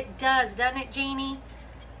 It does, doesn't it, Jeannie?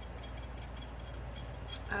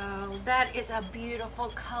 Oh, that is a beautiful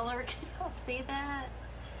color. Can y'all see that?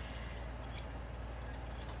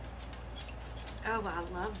 Oh, I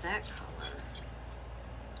love that color.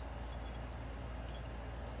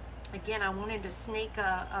 Again, I wanted to sneak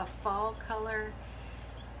a fall color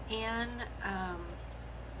in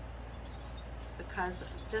because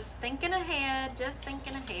just thinking ahead,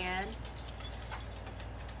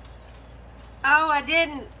 Oh, I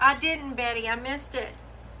didn't, Betty. I missed it.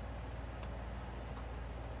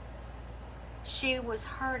 She was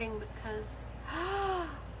hurting because oh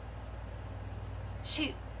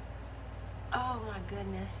my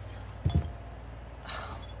goodness.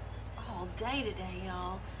 All day today,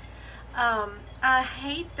 y'all. I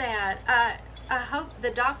hate that. I hope the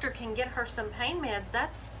doctor can get her some pain meds.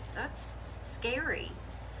 That's scary.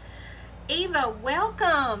 Eva,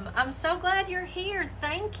 welcome. I'm so glad you're here.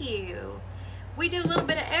 Thank you. We do a little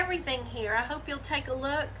bit of everything here. I hope you'll take a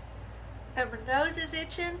look. Her nose is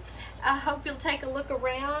itching. I hope you'll take a look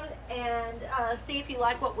around and see if you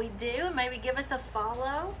like what we do and maybe give us a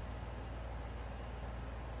follow.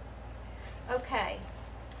 Okay.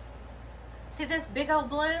 See this big old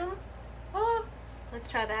bloom? Oh, let's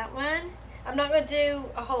try that one. I'm not going to do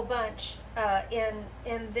a whole bunch in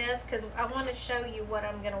this because I want to show you what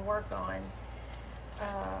I'm going to work on.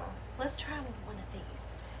 Let's try one of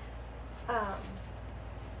these.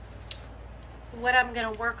 What I'm going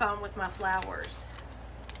to work on with my flowers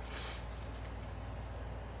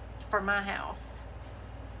for my house.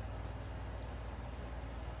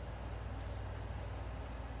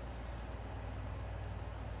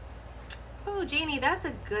 Oh, Jeannie, that's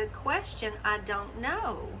a good question. I don't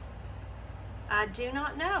know. I do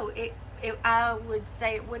not know. I would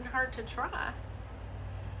say it wouldn't hurt to try.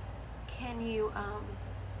 Can you,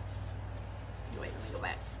 wait, let me go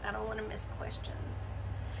back. I don't want to miss questions.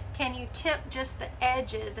 Can you tip just the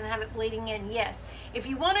edges and have it bleeding in? Yes. If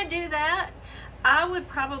you want to do that, I would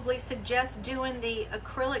probably suggest doing the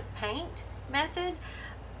acrylic paint method.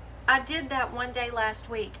 I did that one day last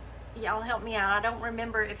week. Y'all help me out. I don't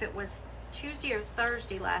remember if it was Tuesday or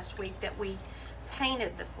Thursday last week that we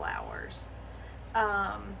painted the flowers.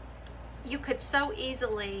 You could so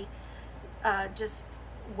easily just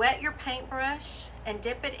wet your paintbrush and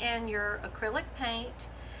dip it in your acrylic paint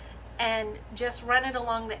and just run it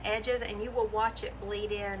along the edges, and you will watch it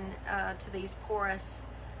bleed in to these porous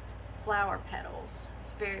flower petals.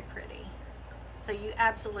 It's very pretty. So you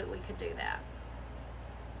absolutely could do that.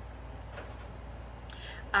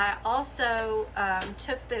 I also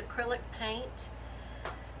took the acrylic paint,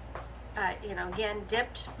 you know, again,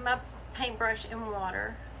 dipped my paintbrush in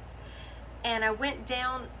water, and I went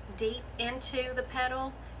down deep into the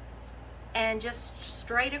petal and just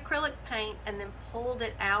straight acrylic paint and then pulled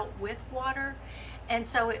it out with water, and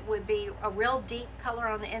so it would be a real deep color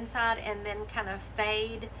on the inside and then kind of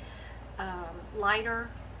fade lighter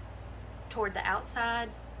toward the outside.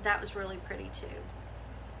 That was really pretty too.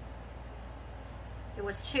 It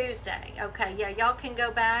was Tuesday. Okay, yeah, y'all can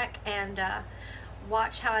go back and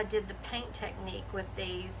watch how I did the paint technique with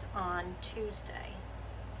these on Tuesday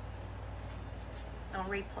on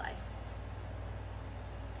replay.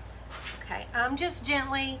 Okay, I'm just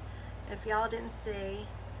gently, if y'all didn't see,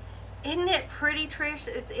 isn't it pretty, Trish?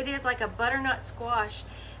 It is like a butternut squash,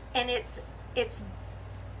 and it's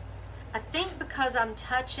I think because I'm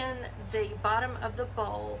touching the bottom of the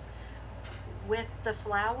bowl with the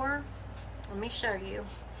flower. Let me show you.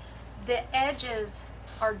 The edges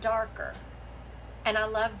are darker. And I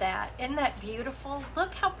love that. Isn't that beautiful?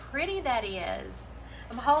 Look how pretty that is.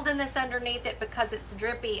 I'm holding this underneath it because it's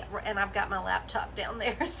drippy and I've got my laptop down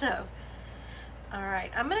there. So, all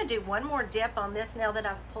right, I'm going to do one more dip on this now that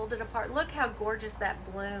I've pulled it apart. Look how gorgeous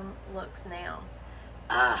that bloom looks now.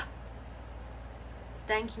 Ah,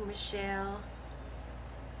 thank you, Michelle.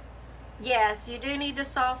 Yes, you do need to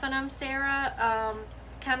soften them, Sarah,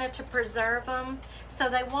 kind of to preserve them so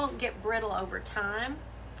they won't get brittle over time.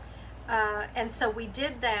 And so we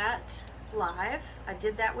did that live. I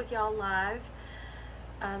did that with y'all live.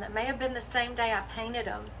 That may have been the same day I painted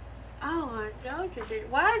them. Oh my God, you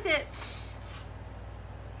did. Why is it?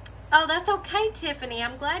 Oh, that's okay, Tiffany.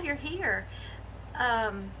 I'm glad you're here.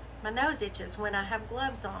 My nose itches when I have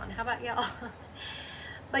gloves on. How about y'all?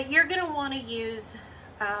 But you're going to want to use,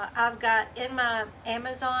 I've got in my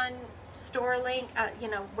Amazon store link, you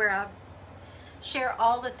know, where I share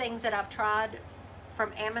all the things that I've tried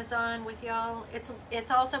from Amazon with y'all.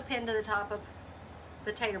 It's also pinned to the top of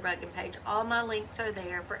the Taterbuggin page. All my links are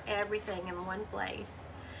there for everything in one place.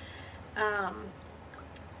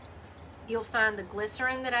 You'll find the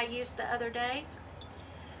glycerin that I used the other day.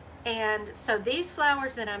 And so these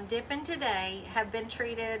flowers that I'm dipping today have been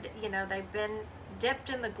treated, you know, they've been dipped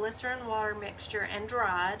in the glycerin water mixture and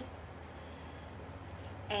dried.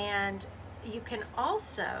 And you can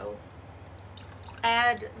also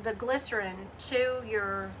add the glycerin to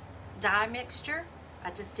your dye mixture.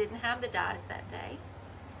 I just didn't have the dyes that day.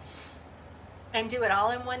 And do it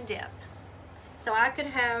all in one dip. So I could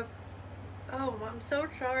have, oh, I'm so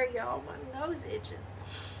sorry, y'all. My nose itches.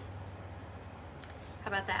 How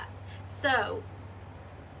about that? So,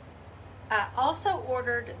 I also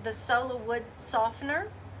ordered the Sola wood softener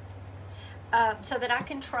so that I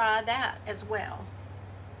can try that as well.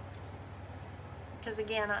 Because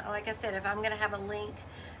again, like I said, if I'm going to have a link,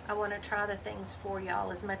 I want to try the things for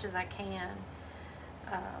y'all as much as I can.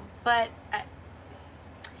 But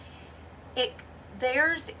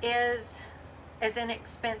theirs is as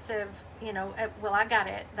inexpensive, you know, well, I got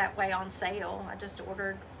it that way on sale. I just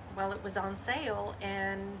ordered while it was on sale,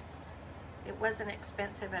 and it wasn't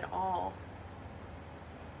expensive at all.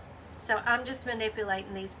 So I'm just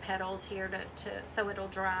manipulating these petals here to so it'll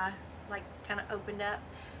dry, like kind of opened up.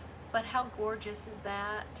 But how gorgeous is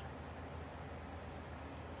that?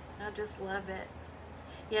 I just love it.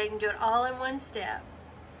 Yeah, you can do it all in one step.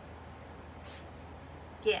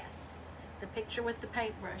 Yes, the picture with the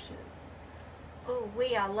paintbrushes. Oh,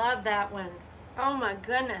 I love that one. Oh my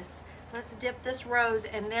goodness. Let's dip this rose,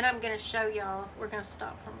 and then I'm going to show y'all. We're going to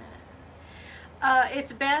stop for a minute.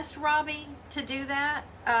 It's best, Robbie, to do that.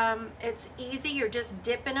 It's easy. You're just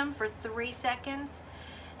dipping them for 3 seconds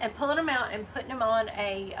and pulling them out and putting them on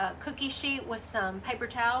a cookie sheet with some paper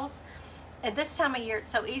towels. At this time of year, it's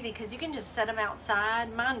so easy because you can just set them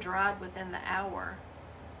outside. Mine dried within the hour.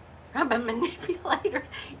 I'm a manipulator.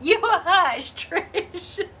 You hush,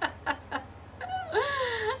 Trish.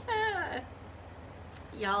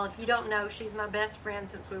 Y'all, if you don't know, she's my best friend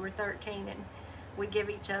since we were 13, and we give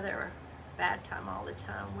each other a bad time all the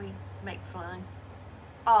time. We make fun,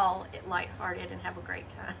 all lighthearted, and have a great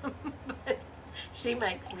time. But she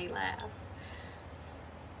makes me laugh.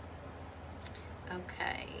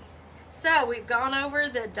 Okay, so we've gone over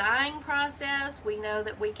the dyeing process. We know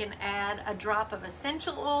that we can add a drop of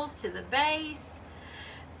essential oils to the base.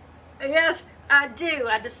 Yes, I do.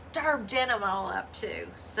 I disturb denim all up too.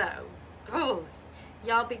 So, oh,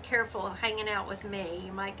 y'all be careful hanging out with me.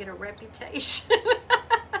 You might get a reputation.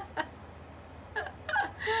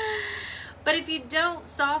 But if you don't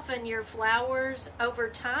soften your flowers over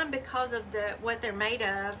time because of what they're made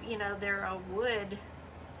of, you know, they're a wood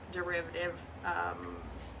derivative,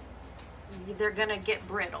 they're gonna get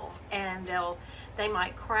brittle, and they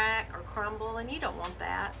might crack or crumble, and you don't want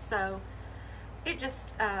that. So it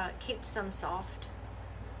just keeps them soft.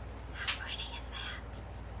 How pretty is that?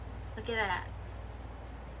 Look at that.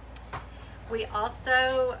 We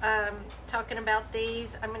also, talking about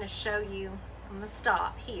these, I'm going to show you. I'm going to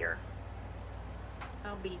stop here.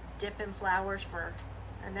 I'll be dipping flowers for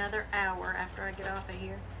another hour after I get off of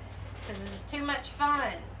here, because this is too much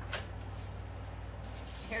fun.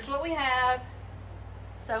 Here's what we have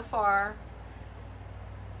so far.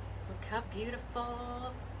 Look how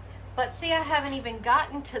beautiful. But see, I haven't even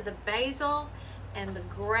gotten to the basil and the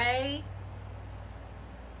gray.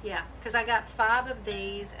 Yeah, because I got 5 of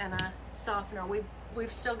these and a softener.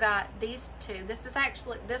 We've still got these 2. This is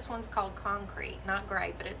actually, this one's called concrete, not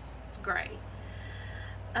gray, but it's gray.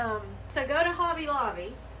 So go to Hobby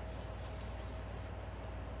Lobby,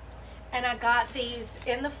 and I got these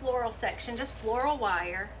in the floral section, just floral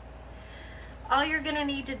wire. all you're gonna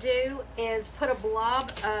need to do is put a blob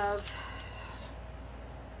of,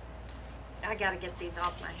 I gotta get these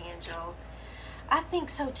off my hand, y'all. I think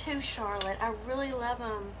so too, Charlotte. I really love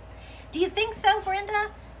them. Do you think so,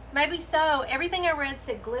 Brenda? Maybe so. Everything I read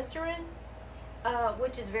said glycerin,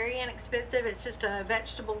 which is very inexpensive. It's just a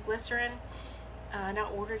vegetable glycerin. And I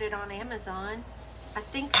ordered it on Amazon. I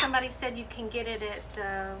think somebody said you can get it at,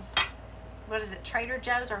 what is it, Trader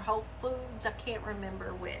Joe's or Whole Foods? I can't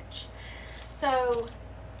remember which. So,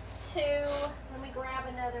 let me grab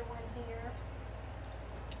another one here.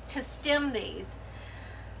 To stem these,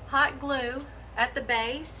 hot glue at the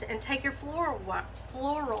base and take your floral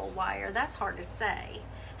wire. That's hard to say.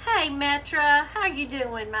 Hey, Metra, how you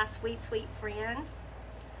doing, my sweet, sweet friend?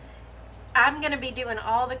 I'm going to be doing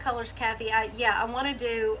all the colors, Kathy. I want to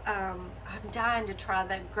do, I'm dying to try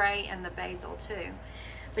the gray and the basil too.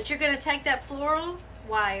 But you're going to take that floral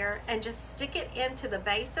wire and just stick it into the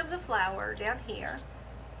base of the flower down here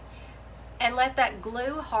and let that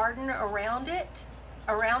glue harden around it,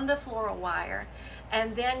 around the floral wire.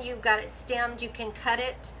 And then you've got it stemmed. You can cut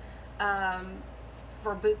it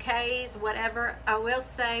for bouquets, whatever. I will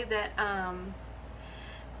say that,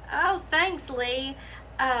 oh, thanks, Lee.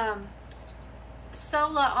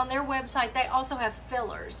 Sola, on their website, they also have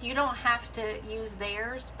fillers. You don't have to use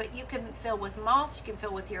theirs, but you can fill with moss. You can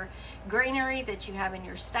fill with your greenery that you have in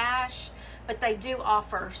your stash, but they do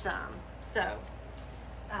offer some. So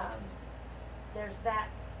there's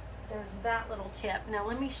that little tip. Now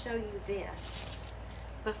let me show you this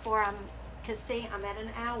before because see, I'm at an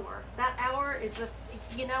hour. That hour is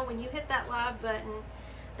you know, when you hit that live button,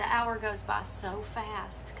 the hour goes by so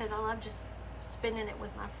fast because I love just spending it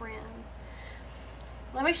with my friends.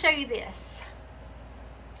 Let me show you this.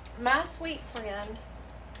 My sweet friend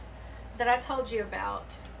that I told you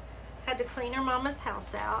about had to clean her mama's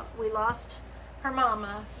house out. We lost her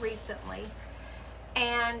mama recently.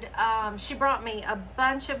 And she brought me a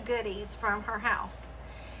bunch of goodies from her house.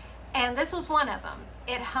 And this was one of them.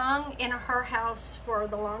 It hung in her house for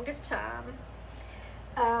the longest time.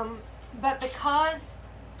 But because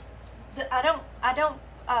I don't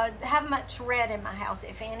have much red in my house,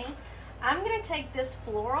 if any, I'm going to take this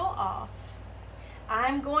floral off.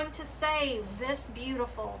 I'm going to save this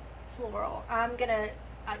beautiful floral. I'm going to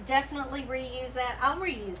definitely reuse that. I'll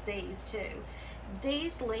reuse these too.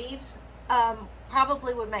 These leaves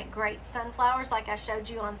probably would make great sunflowers like I showed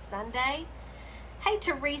you on Sunday. Hey,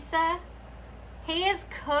 Teresa. He is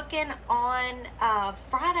cooking on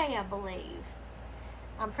Friday, I believe.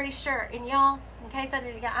 I'm pretty sure. And y'all, in case I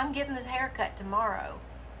didn't get, I'm getting this haircut tomorrow.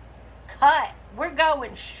 Cut. We're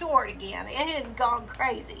going short again. It has gone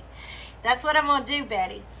crazy. That's what I'm going to do,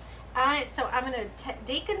 Betty. So I'm going to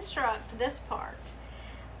deconstruct this part.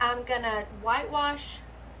 I'm going to whitewash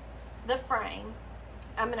the frame.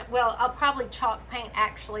 I'll probably chalk paint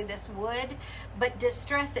actually this wood, but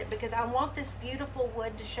distress it because I want this beautiful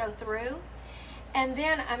wood to show through. And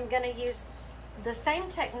then I'm going to use the same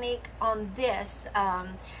technique on this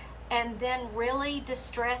and then really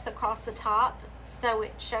distress across the top so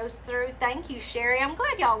it shows through. Thank you, Sherry. I'm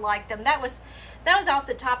glad y'all liked them. That was off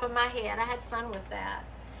the top of my head. I had fun with that.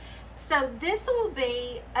 So this will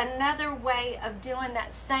be another way of doing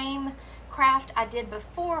that same craft I did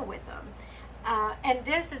before with them. And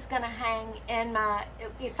this is going to hang in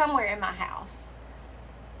somewhere in my house.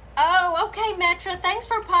 Oh, okay, Metra. Thanks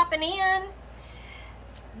for popping in.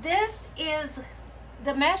 This is,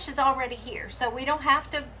 the mesh is already here, so we don't have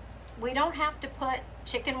to put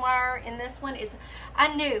chicken wire in this one.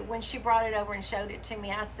 I knew when she brought it over and showed it to me,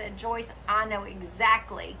 I said, Joyce, I know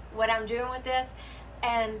exactly what I'm doing with this,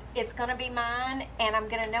 and it's going to be mine, and I'm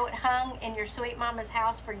going to know it hung in your sweet mama's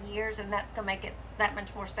house for years, and that's going to make it that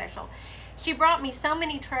much more special. She brought me so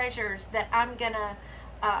many treasures that I'm going to,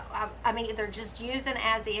 I'm either just using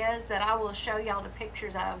as is, that I will show y'all the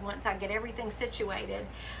pictures of once I get everything situated.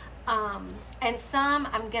 And some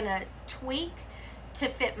I'm going to tweak to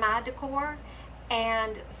fit my decor.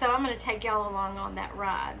 And so I'm going to take y'all along on that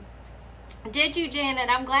ride. Did you, Janet?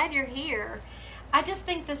 I'm glad you're here. I just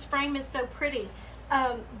think this frame is so pretty.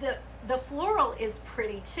 The floral is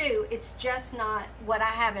pretty too. It's just not what I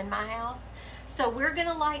have in my house. So we're going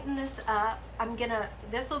to lighten this up.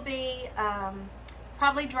 This will be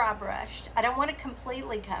probably dry brushed. I don't want to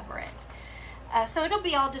completely cover it. So it'll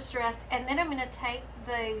be all distressed. And then I'm going to take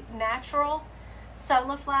the natural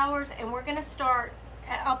Sola flowers and we're going to start,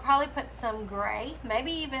 I'll probably put some gray,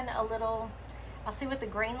 maybe even a little, I'll see what the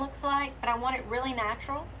green looks like, but I want it really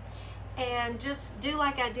natural. And just do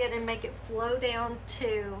like I did and make it flow down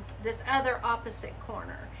to this other opposite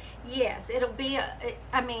corner. Yes, it'll be,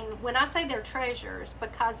 I mean, when I say they're treasures,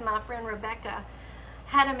 because my friend Rebecca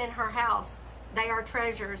had them in her house they are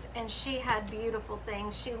treasures, and she had beautiful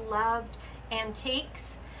things. She loved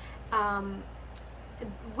antiques.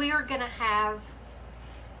 We're gonna have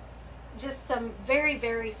just some very,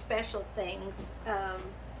 very special things,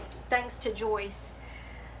 thanks to Joyce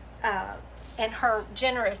and her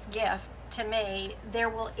generous gift to me. There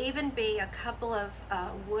will even be a couple of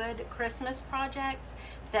wood Christmas projects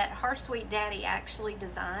that her sweet daddy actually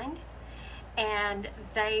designed, and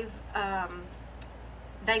they've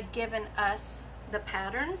given us the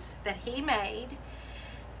patterns that he made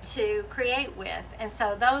to create with, and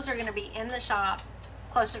so those are going to be in the shop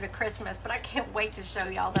closer to Christmas, but I can't wait to show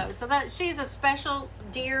y'all those. So that she's a special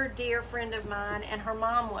dear friend of mine, and her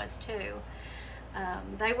mom was too.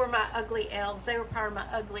 They were my ugly elves. They were part of my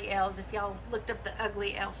ugly elves. If y'all looked up the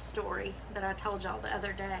ugly elf story that I told y'all the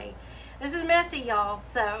other day. This is messy, y'all,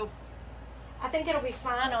 so I think it'll be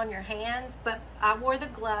fine on your hands, but I wore the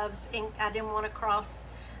gloves and I didn't want to cross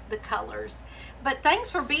the colors. But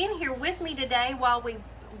thanks for being here with me today while we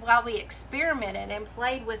experimented and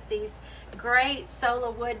played with these great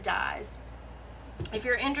Sola wood dyes. If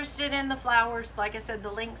you're interested in the flowers, like I said,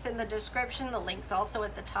 the link's in the description. The link's also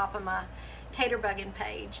at the top of my Taterbuggin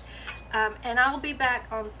page. And I'll be back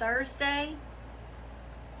on Thursday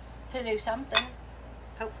to do something.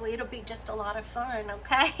 Hopefully it'll be just a lot of fun,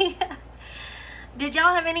 okay? Did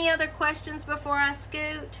y'all have any other questions before I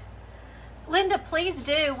scoot? Linda, please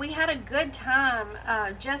do. We had a good time.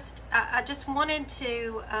 I just wanted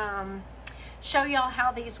to show y'all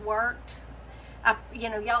how these worked.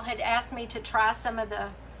 Y'all had asked me to try some of the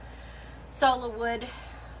Sola wood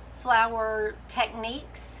flower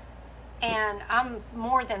techniques, and I'm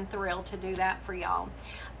more than thrilled to do that for y'all.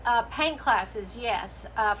 Paint classes, yes.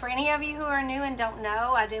 For any of you who are new and don't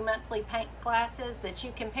know, I do monthly paint classes that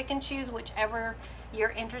you can pick and choose whichever you're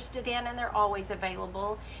interested in, and they're always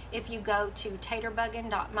available. If you go to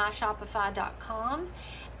taterbuggin.myshopify.com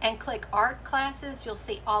and click art classes, you'll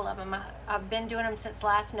see all of them. I've been doing them since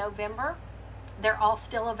last November. They're all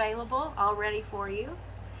still available, all ready for you.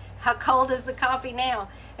 How cold is the coffee now?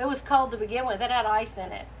 It was cold to begin with. It had ice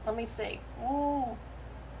in it. Let me see. Ooh.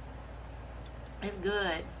 It's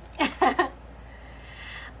good.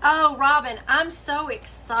 Oh, Robin, I'm so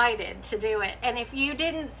excited to do it. And if you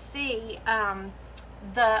didn't see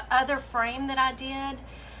the other frame that I did,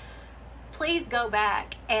 please go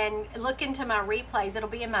back and look into my replays. It'll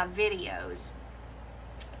be in my videos.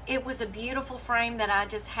 It was a beautiful frame that I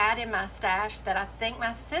just had in my stash that I think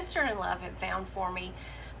my sister-in-law had found for me.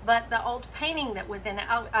 But the old painting that was in it,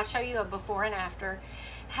 I'll show you a before and after,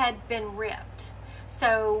 had been ripped.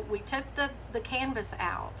 So we took the canvas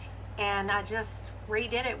out, and I just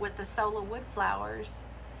redid it with the Sola wood flowers.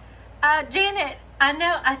 Janet,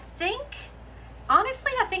 honestly,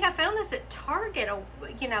 I think I found this at Target, a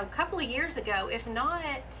couple of years ago. If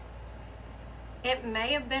not, it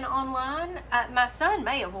may have been online. My son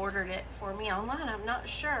may have ordered it for me online. I'm not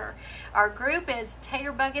sure. Our group is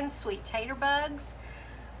Taterbuggin Sweet Tater Bugs.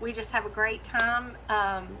 We just have a great time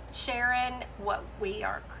sharing what we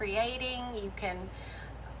are creating. You can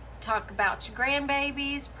talk about your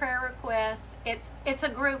grandbabies, prayer requests. It's a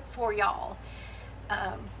group for y'all.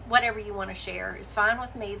 Whatever you want to share is fine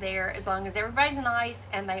with me there, as long as everybody's nice,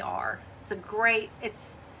 and they are.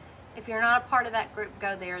 If you're not a part of that group,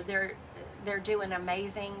 go there. They're doing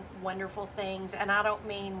amazing, wonderful things, and I don't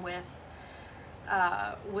mean with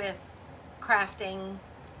crafting.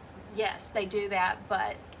 Yes, they do that,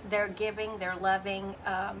 but they're giving, they're loving.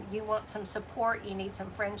 You want some support, you need some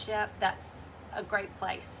friendship, that's a great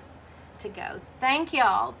place to go. Thank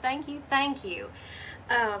y'all. Thank you.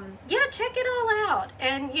 Yeah, check it all out.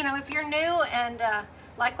 And if you're new and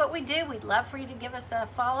like what we do, we'd love for you to give us a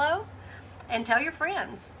follow and tell your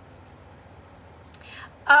friends.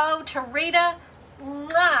 Oh, Tarita,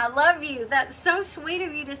 I love you. That's so sweet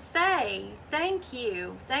of you to say. Thank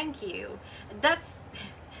you. That's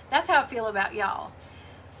how I feel about y'all.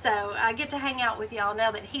 So I get to hang out with y'all now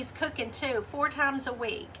that he's cooking too, 4 times a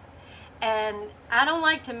week. And I don't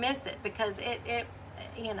like to miss it because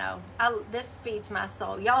this feeds my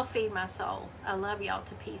soul. Y'all feed my soul. I love y'all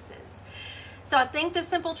to pieces. So I think the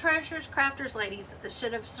Simple Treasures Crafters ladies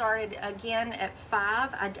should have started again at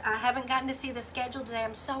 5. I haven't gotten to see the schedule today.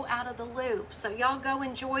 I'm so out of the loop. So y'all go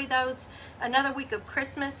enjoy those. Another week of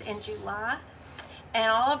Christmas in July. And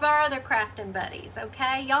all of our other crafting buddies,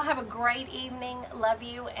 okay? Y'all have a great evening. Love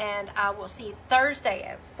you. And I will see you Thursday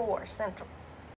at 4 Central.